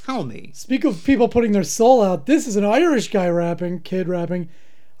heart to tell me. Speak of people putting their soul out, this is an Irish guy kid rapping,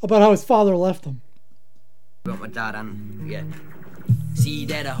 about how his father left him. See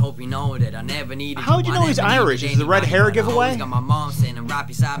that, I hope you know that I never needed. How'd you know he's Irish? Is the red hair a giveaway? Got my mom standing right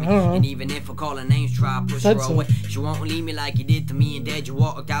beside me, and even if I call her names, try to push her away. She won't leave me like you did to me, and Dad, you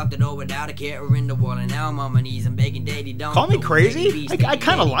walked out the door without a care in the world, and now I'm on my knees, I'm begging Daddy, don't. Call me crazy? I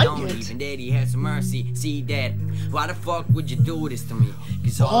kind of like it. Even Daddy has some mercy. See, Dad, why the fuck would you do this to me?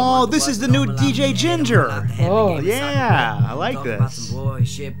 Oh, this is the new DJ Ginger. Oh, yeah, I like this.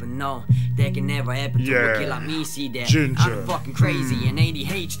 Bullshit, but no, that can never happen to a kid like me. See that? Ginger. I'm fucking crazy and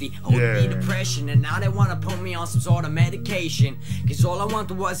ADHD, holding me depression, and now they wanna put me on some sort of medication. Cause all I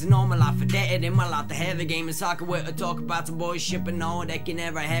wanted was a normal life, a dad in my life to have a game of soccer with a talk about some bullshit, but no, that can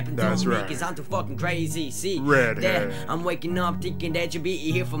never happen to me. Cause I'm too fucking crazy. See, Dad, I'm waking up thinking that you'll be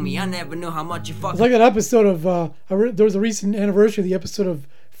here for me. I never knew how much you fucking. It's like that episode of there was a recent anniversary of the episode of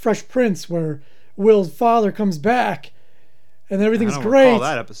Fresh Prince where Will's father comes back and everything's great. Recall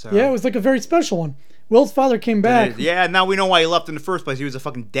that episode. Yeah, it was like a very special one. Will's father came back. Yeah, now we know why he left in the first place. He was a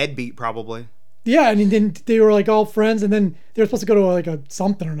fucking deadbeat, probably. Yeah, and then they were like all friends, and then they were supposed to go to like a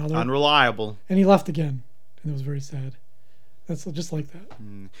something or another. Unreliable. And he left again, and it was very sad. That's just like that.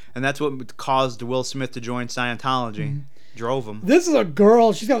 And that's what caused Will Smith to join Scientology. Drove him. This is a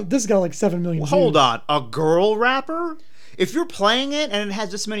girl. This has got like 7 million views. Hold on, a girl rapper? If you're playing it and it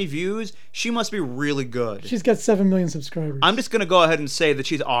has this many views, she must be really good. She's got 7 million subscribers. I'm just gonna go ahead and say that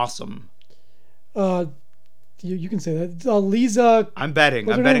she's awesome. You can say that. Lisa. I'm betting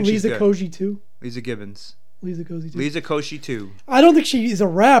she's Lisa good. Koshy too. Lisa Gibbons. Lisa Koshy too. Lisa Koshy too. I don't think she is a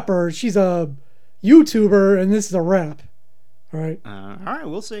rapper. She's a YouTuber, and this is a rap. All right. All right,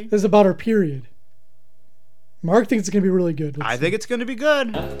 we'll see. This is about her period. Mark thinks it's gonna be really good. I think it's gonna be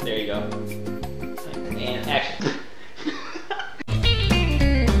good. There you go. And action.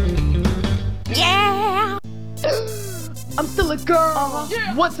 Yeah! I'm still a girl.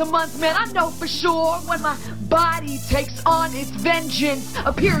 Once a month, man, I know for sure when my body takes on its vengeance.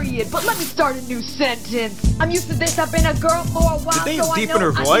 A period, but let me start a new sentence. I'm used to this, I've been a girl for a while. Did they so deepen I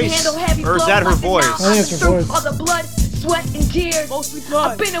know her voice? I can handle heavy Or is that her voice? I think it's her voice. All the blood, sweat, and tears. Mostly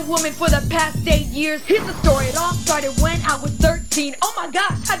blood. I've been a woman for the past 8 years. Here's the story, it all started when I was 13. Oh my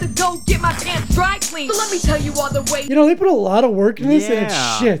gosh, had to go get my pants dry clean. So let me tell you all the way. You know, they put a lot of work in this, and it's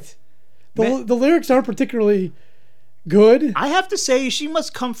Yeah. shit. The lyrics aren't particularly good. I have to say, she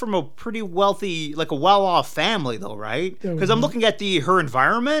must come from a pretty wealthy, like a well-off family, though, right? Because I'm looking at her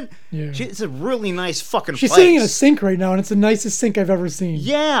environment. Yeah. It's a really nice fucking She's place. sitting in a sink right now, and it's the nicest sink I've ever seen.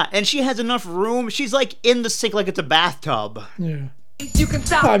 Yeah, and she has enough room. She's like in the sink like it's a bathtub. Yeah. You can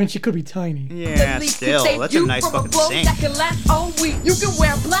stop. I mean, she could be tiny. Yeah, still, that's a nice fucking sink. That can last all week. You can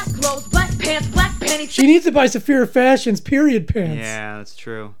wear black clothes, black pants, black panties. She needs to buy Saphira Fashion's period pants. Yeah, that's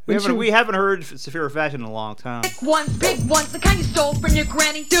true. We When haven't heard Saphira Fashion in a long time. Big ones, the kind you stole from your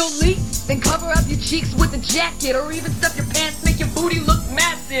granny. Delete, then cover up your cheeks with a jacket, or even stuff your pants, make your booty look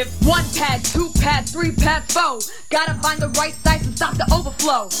massive. 1 pad, 2 pads, 3 pads, 4. Gotta find the right size and stop the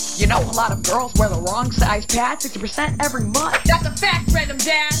overflow. You know, a lot of girls wear the wrong size pad, 60% every month. That's a fact, random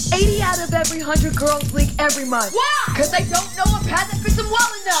dad. 80 out of every 100 girls leak every month. Why? Because they don't know a pad that fits them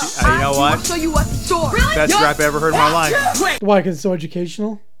well enough. You know what? I'll show you at the store. Really? Best rap I ever heard in my life. Wait, Why? Because it's so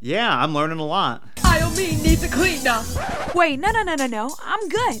educational? Yeah, I'm learning a lot. aisle me needs a cleaner. Wait, no. I'm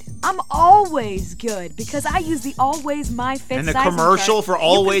good. I'm always good because I use the Always My Fit And the sizing commercial chart for that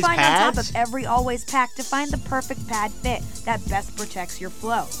Always you can find on top pads? of every Always pack to find the perfect pad fit that best protects your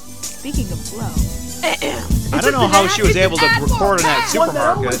flow. Speaking of flow. I don't know how she was able to record in that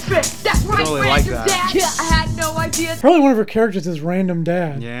supermarket. That's right, really like random that. dad. Yeah, I had no idea. Probably one of her characters is Random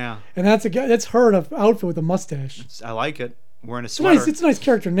Dad. Yeah, And that's her in an outfit with a mustache. I like it. Wearing a It's sweater. nice. It's a nice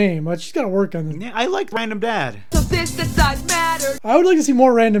character name, but she's got to work on this. Yeah, I like Random Dad. So this that size matters. I would like to see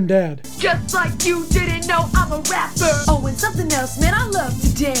more Random Dad. Just like you didn't know I'm a rapper. Oh, and something else, man, I love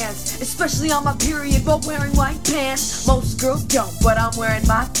to dance. Especially on my period while wearing white pants. Most girls don't, but I'm wearing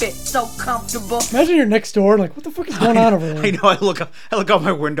my fit so comfortable. Imagine you're next door, like, what the fuck is going on over there? I know. I look out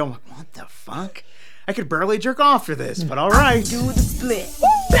my window. I'm like, what the fuck? I could barely jerk off for this, but all right. Do the split.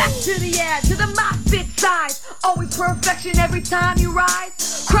 Back to the ad, to the my fit size. Always perfection every time you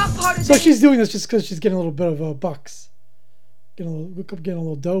rise. Crop harder. So she's doing this just because she's getting a little bit of bucks. Getting a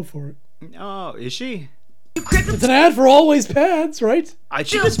little dough for it. Oh, is she? It's an ad for Always pads, right?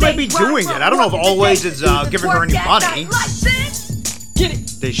 She just might be doing it. I don't know if Always is giving her any money.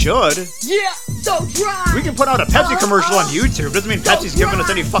 They should. Yeah, so dry. We can put out a Pepsi commercial on YouTube. Doesn't mean Pepsi's giving us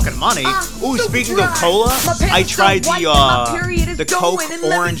any fucking money. Ooh, speaking of cola, I tried the Coke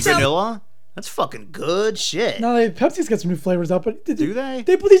Orange Vanilla. That's fucking good shit. Now Pepsi's got some new flavors out, but do they?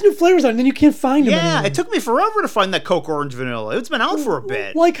 They put these new flavors out, and then you can't find them. Yeah, anymore. it took me forever to find that Coke Orange Vanilla. It's been out for a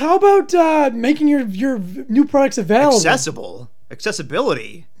bit. Like, how about making your new products available?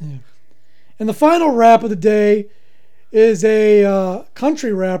 Accessibility. Yeah. And the final rap of the day is a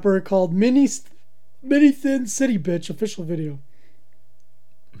country rapper called Mini Thin City Bitch official video.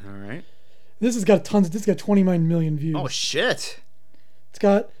 All right. This has got tons. This has got 29 million views. Oh shit! It's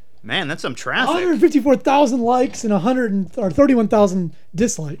got that's some traffic. 154,000 likes and 31,000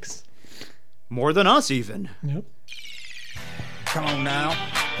 dislikes. More than us, even. Yep. Come on now,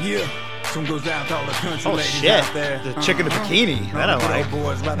 yeah. Some goes out to all the country ladies shit. out there. The chick in the bikini. That I like.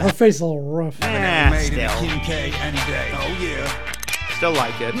 Her face is a little rough. Still. Kim K any day. Oh yeah. Still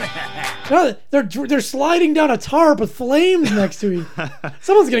like it. No, they're sliding down a tarp with flames next to you.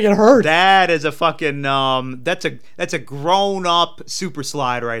 Someone's gonna get hurt. That is a fucking that's a grown up super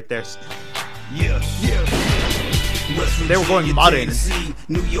slide right there. Yeah. They were going mudding.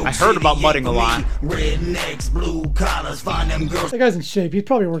 I heard about mudding a lot. Rednecks, blue collars, find them girls. That guy's in shape. He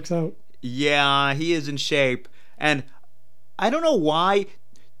probably works out. Yeah, he is in shape. And I don't know why.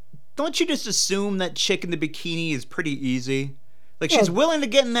 Don't you just assume that chick in the bikini is pretty easy? Like, she's willing to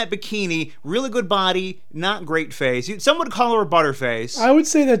get in that bikini, really good body, not great face. Some would call her a butterface. I would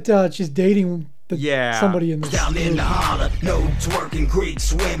say that she's dating somebody in this. Down in the holler, no twerking, creek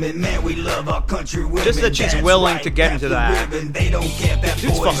swimming, man, we love our country women. Just that she's willing to get into that. They don't care that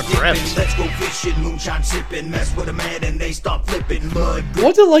dude's fucking ripped. Let's go fishing, moonshine sipping, mess with a man and they start flipping mud.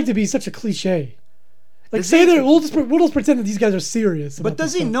 What's it like to be such a cliche? Like, say that we'll just pretend that these guys are serious. But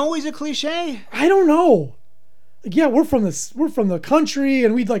does he know he's a cliche? I don't know. Like, yeah, we're from the country,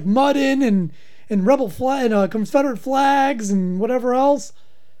 and we'd like mud in and rebel flag and Confederate flags and whatever else.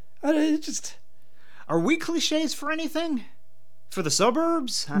 Are we cliches for anything? For the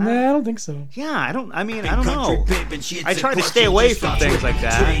suburbs? Nah, I don't think so. Yeah, I don't know. I try to stay away from things like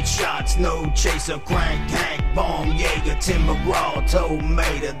that. Trade shots, no chaser, crank, hank, bomb, Jaeger, Tim McGraw,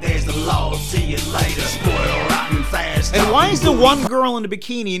 tomato. There's the law, see you later. Spoil rotten fast. And why is the one girl in a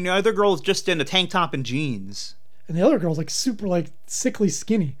bikini and the other girl is just in a tank top and jeans? And the other girl's like super sickly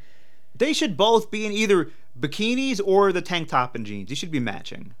skinny. They should both be in either bikinis or the tank top and jeans. You should be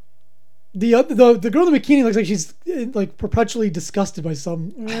matching. The girl in the bikini looks like she's like perpetually disgusted by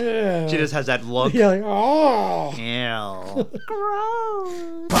something. She just has that look. Yeah, like, oh. Ew.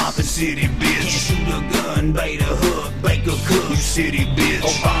 Gross. Poppin' city bitch, shoot a gun, bait a hook, bake a cook, you city bitch.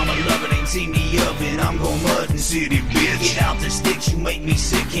 Obama lovin' ain't seen me up and I'm gon' muddin' city bitch. Get out the sticks, you make me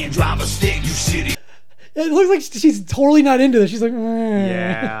sick, can't drive a stick, you city. It looks like she's totally not into this. She's like,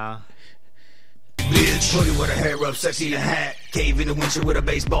 yeah. Bitch, hoodie with her hair up, sexy in a hat. Cave in the windshield with a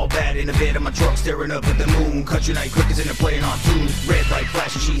baseball bat. In the bed of my truck, staring up at the moon. Country night crickets in the playing on tune. Red light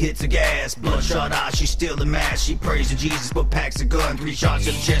flashing, she hits the gas. Bloodshot eyes, she still the mask. She prays to Jesus, but packs a gun. 3 shots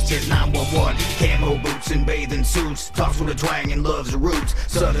to the chest, says 911. Camo boots and bathing suits. Talks with a twang and loves the roots.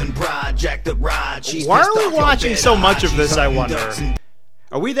 Southern pride, jacked up ride. She's why are we watching so much of this, I wonder?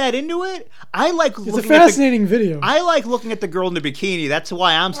 Are we that into it? It's a fascinating video. I like looking at the girl in the bikini. That's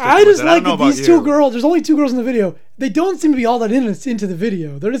why I'm sticking I just with it. like I don't know that these about two you. girls. There's only 2 girls in the video. They don't seem to be all that into the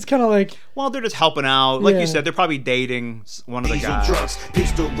video. They're just kind of like. Well, they're just helping out. Like Yeah. you said, they're probably dating one of the guys. Trucks,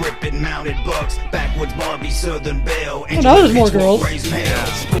 pistol gripping, mounted bucks, backwoods Barbie, Southern Belle. Oh, now there's more girls.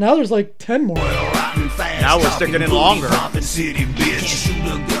 Yeah. Now there's like 10 more. Now we're sticking in longer. City bitch, shoot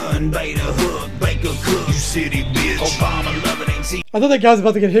a gun, bait a hook, bake a cook, you city bitch. Obama love it, ain't seen. I thought that guy was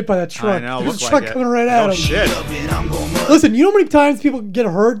about to get hit by that truck. I know, There's a looks truck like it. coming right at him. Shit. Listen, you know how many times people get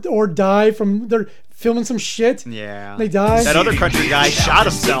hurt or die from they're filming some shit? Yeah. They die. That other country guy shot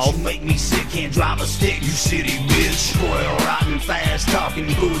himself. You make me sick, can't drive a stick, you city bitch. Spoil rotten fast, talking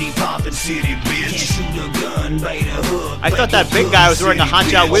booty popping city bitch. Can't shoot a gun, bait a hook. I thought that big guy was wearing a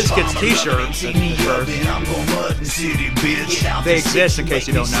Hotshot Whiz Kids t-shirt. They exist, in case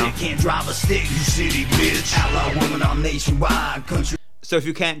you don't know. Can't drive a stick, you city bitch. Outlaw woman on nationwide country. So if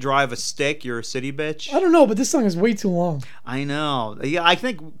you can't drive a stick, you're a city bitch? I don't know, but this song is way too long. I know. Yeah, I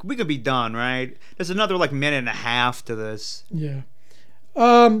think we could be done, right? There's another minute and a half to this. Yeah.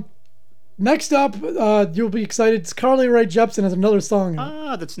 Next up, you'll be excited. It's Carly Rae Jepsen has another song.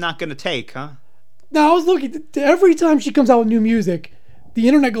 That's not going to take, huh? Now, I was looking. Every time she comes out with new music, the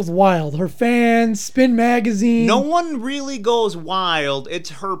internet goes wild. Her fans, Spin Magazine. No one really goes wild.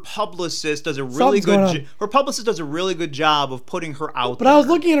 It's her publicist does a really her publicist does a really good job of putting her out there. But I was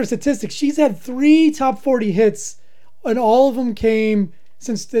looking at her statistics. She's had 3 top 40 hits, and all of them came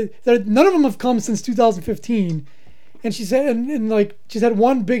since none of them have come since 2015. And she said, and like she's had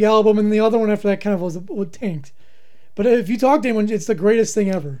one big album, and the other one after that kind of was tanked. But if you talk to anyone, it's the greatest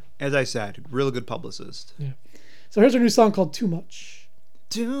thing ever. As I said, really good publicist. Yeah. So here's her new song called Too Much.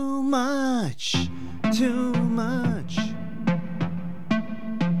 Too much, too much.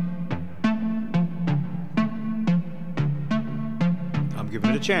 I'm giving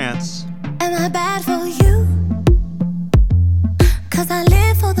it a chance. Am I bad for you? 'Cause I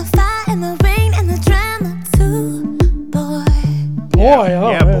live for the fire and the rain and the drama too, boy.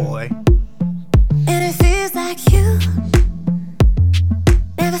 Yeah, boy. And it feels like you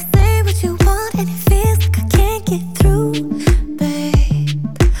never say what you want, and it feels like I can't get through, babe.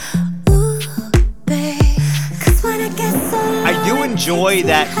 Ooh, babe. 'Cause when it gets so I do enjoy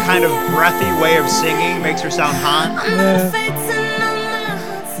that kind of breathy way of singing. Makes her sound hot. I'm not afraid to know my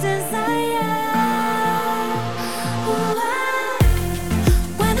heart's desire.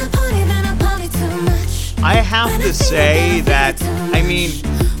 When I party, then I party too much. I have to say that, I mean,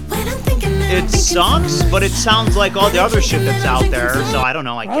 it sucks, but it sounds like all the other shit that's out there, so I don't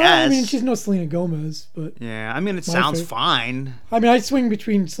know, I guess. I mean, she's no Selena Gomez, but... Yeah, I mean, it sounds fine. I mean, I swing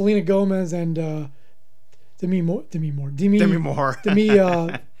between Selena Gomez and Demi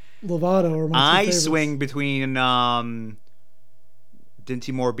Lovato. Or I swing between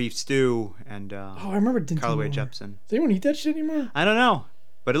Dinty Moore Beef Stew and I remember Dinty Carly Rae Moore. Jepsen. Does anyone eat that shit anymore? I don't know.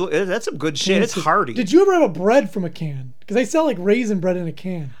 But that's some good shit. It's hearty. Did you ever have a bread from a can? Because they sell like raisin bread in a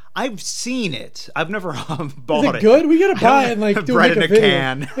can. I've seen it. I've never bought it. Is it good? We gotta buy it and like do bread make in a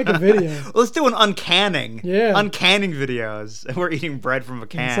can. Make a video. Let's do an uncanning. Yeah. Uncanning videos. We're eating bread from a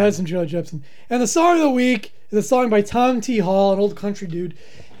can. Besides some Carly Jepsen. And the song of the week is a song by Tom T. Hall, an old country dude.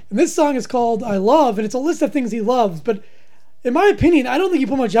 And this song is called I Love, and it's a list of things he loves, but in my opinion, I don't think he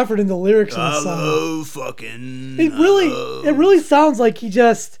put much effort into the lyrics of the song. Oh, fucking. It really sounds like he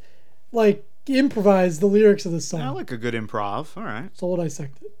just like improvised the lyrics of the song. I like a good improv. All right. So we'll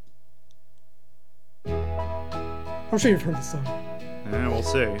dissect it. I'm sure you've heard the song. Yeah, we'll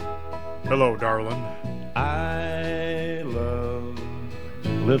see. Hello, darling. I love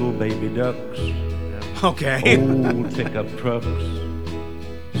little baby ducks. Okay. Old pickup trucks,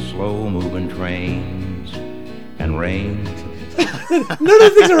 slow moving trains, and rain. None of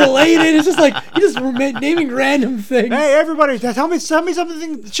those things are related. It's just like you're just naming random things. Hey, everybody, tell me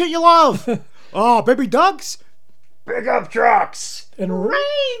something shit you love. Oh, baby ducks, pickup trucks, and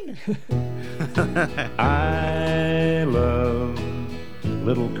rain. I love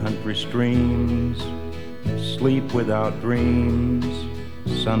little country streams, sleep without dreams,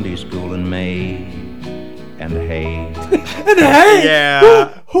 Sunday school in May, and hay. And hay? Yeah.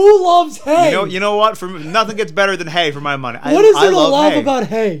 Who loves hay? You know what? Nothing gets better than hay for my money. What is there to love about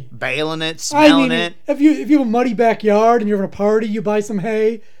hay? Bailing it, smelling it. If you have a muddy backyard and you're having a party, you buy some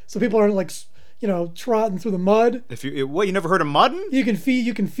hay so people aren't like trotting through the mud. You never heard of mudding? You can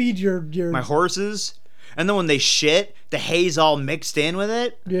feed your my horses, and then when they shit, the hay's all mixed in with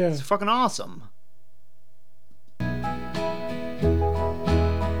it. Yeah, it's fucking awesome.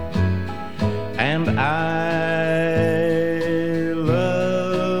 And I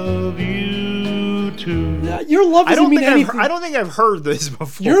love you too. Your love doesn't mean anything. I don't think I've heard this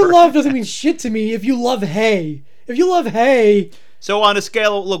before. Your love doesn't mean shit to me if you love hay. If you love hay. So on a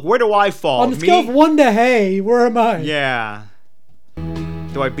scale, look, where do I fall? On the scale of 1 to hay, where am I? Yeah.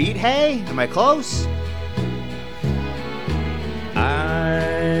 Do I beat hay? Am I close?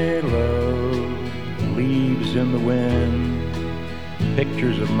 I love leaves in the wind,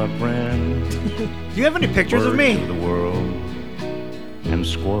 pictures of my friend. Do you have any pictures of me? Of the world and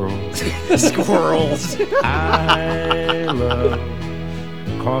squirrels. Squirrels. I love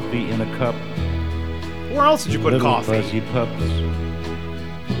coffee in a cup. Where else did you put coffee? Fuzzy pups,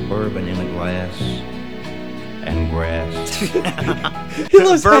 bourbon in a glass, and grass. He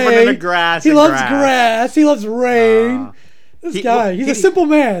loves bourbon hay. in the grass. He loves grass. He loves rain. He's a simple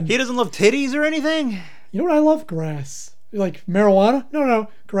man. He doesn't love titties or anything. You know what I love? Grass. Like marijuana? No,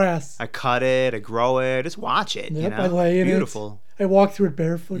 grass. I cut it. I grow it. Just watch it. Yep, I lay in Beautiful. it. I walk through it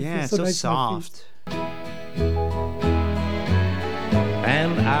barefoot. Yeah, it's so nice soft.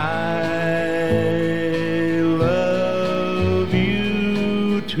 And I love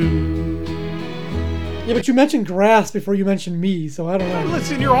you too. Yeah, but you mentioned grass before you mentioned me, so I don't know.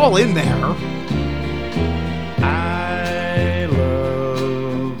 Listen, you're all in there. I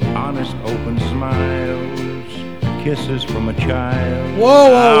love honest, open smiles, kisses from a child.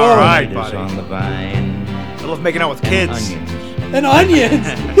 Whoa. All right, Is buddy. on the vine. I love making out with kids. And onions.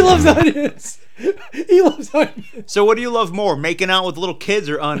 He loves onions. He loves onions. So what do you love more, making out with little kids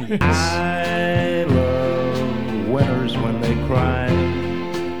or onions? I love winners when they cry,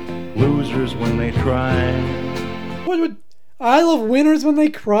 losers when they try. What? I love winners when they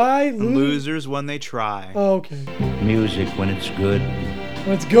cry. Losers when they try. Oh, okay. Music when it's good.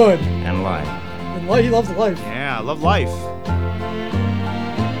 When it's good. And life. And he loves life. Yeah, I love life.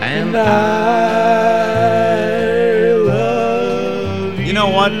 And I love you know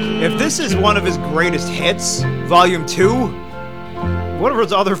what? If this is one of his greatest hits, Volume 2, what are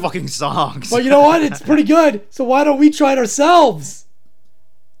his other fucking songs? Well, you know what? It's pretty good. So why don't we try it ourselves?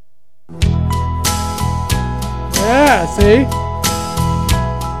 Yeah, see?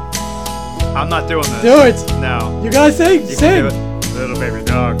 I'm not doing this. Do it. No. You gotta sing. You can Sing. do it. Little baby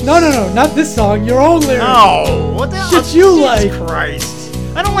dogs. No, not this song. Your own lyrics. No. What the hell? Shit you Jesus like. Christ.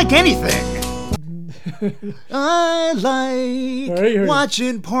 I don't like anything. I like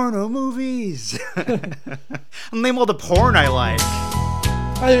watching porno movies. Name all the porn I like.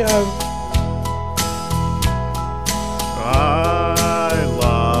 I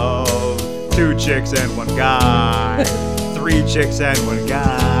love 2 chicks and 1 guy, 3 chicks and 1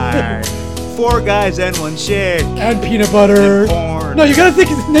 guy, 4 guys and 1 chick, and peanut butter. And porn. No, you gotta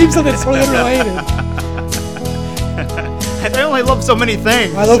name something that's totally unrelated. I only love so many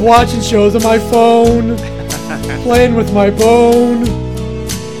things. I love watching shows on my phone, playing with my bone,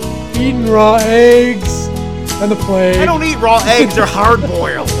 eating raw eggs, and the plague. I don't eat raw eggs, they're hard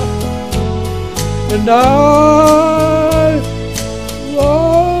boiled. And I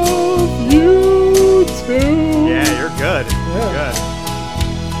love you too. Yeah, you're good. You're good.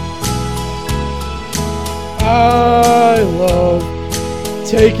 I love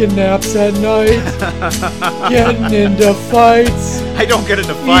taking naps at night, getting into fights. I don't get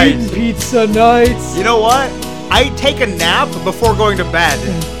into fights. Eating pizza nights. You know what? I take a nap before going to bed.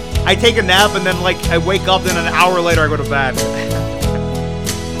 I take a nap and then I wake up, then an hour later I go to bed.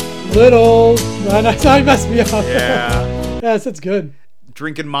 Little. That messed me up. Yeah. Yes, that's good.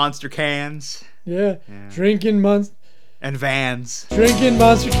 Drinking Monster cans. Yeah. Drinking Monster. And Vans. Drinking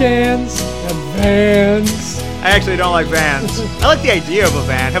Monster cans and Vans. I actually don't like Vans. I like the idea of a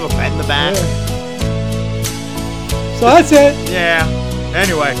van. Have a bed in the back. Yeah. So that's it. Yeah.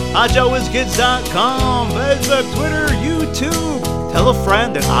 Anyway, HotshotWizKids.com, Facebook, Twitter, YouTube. Tell a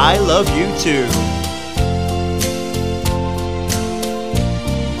friend that I love you too.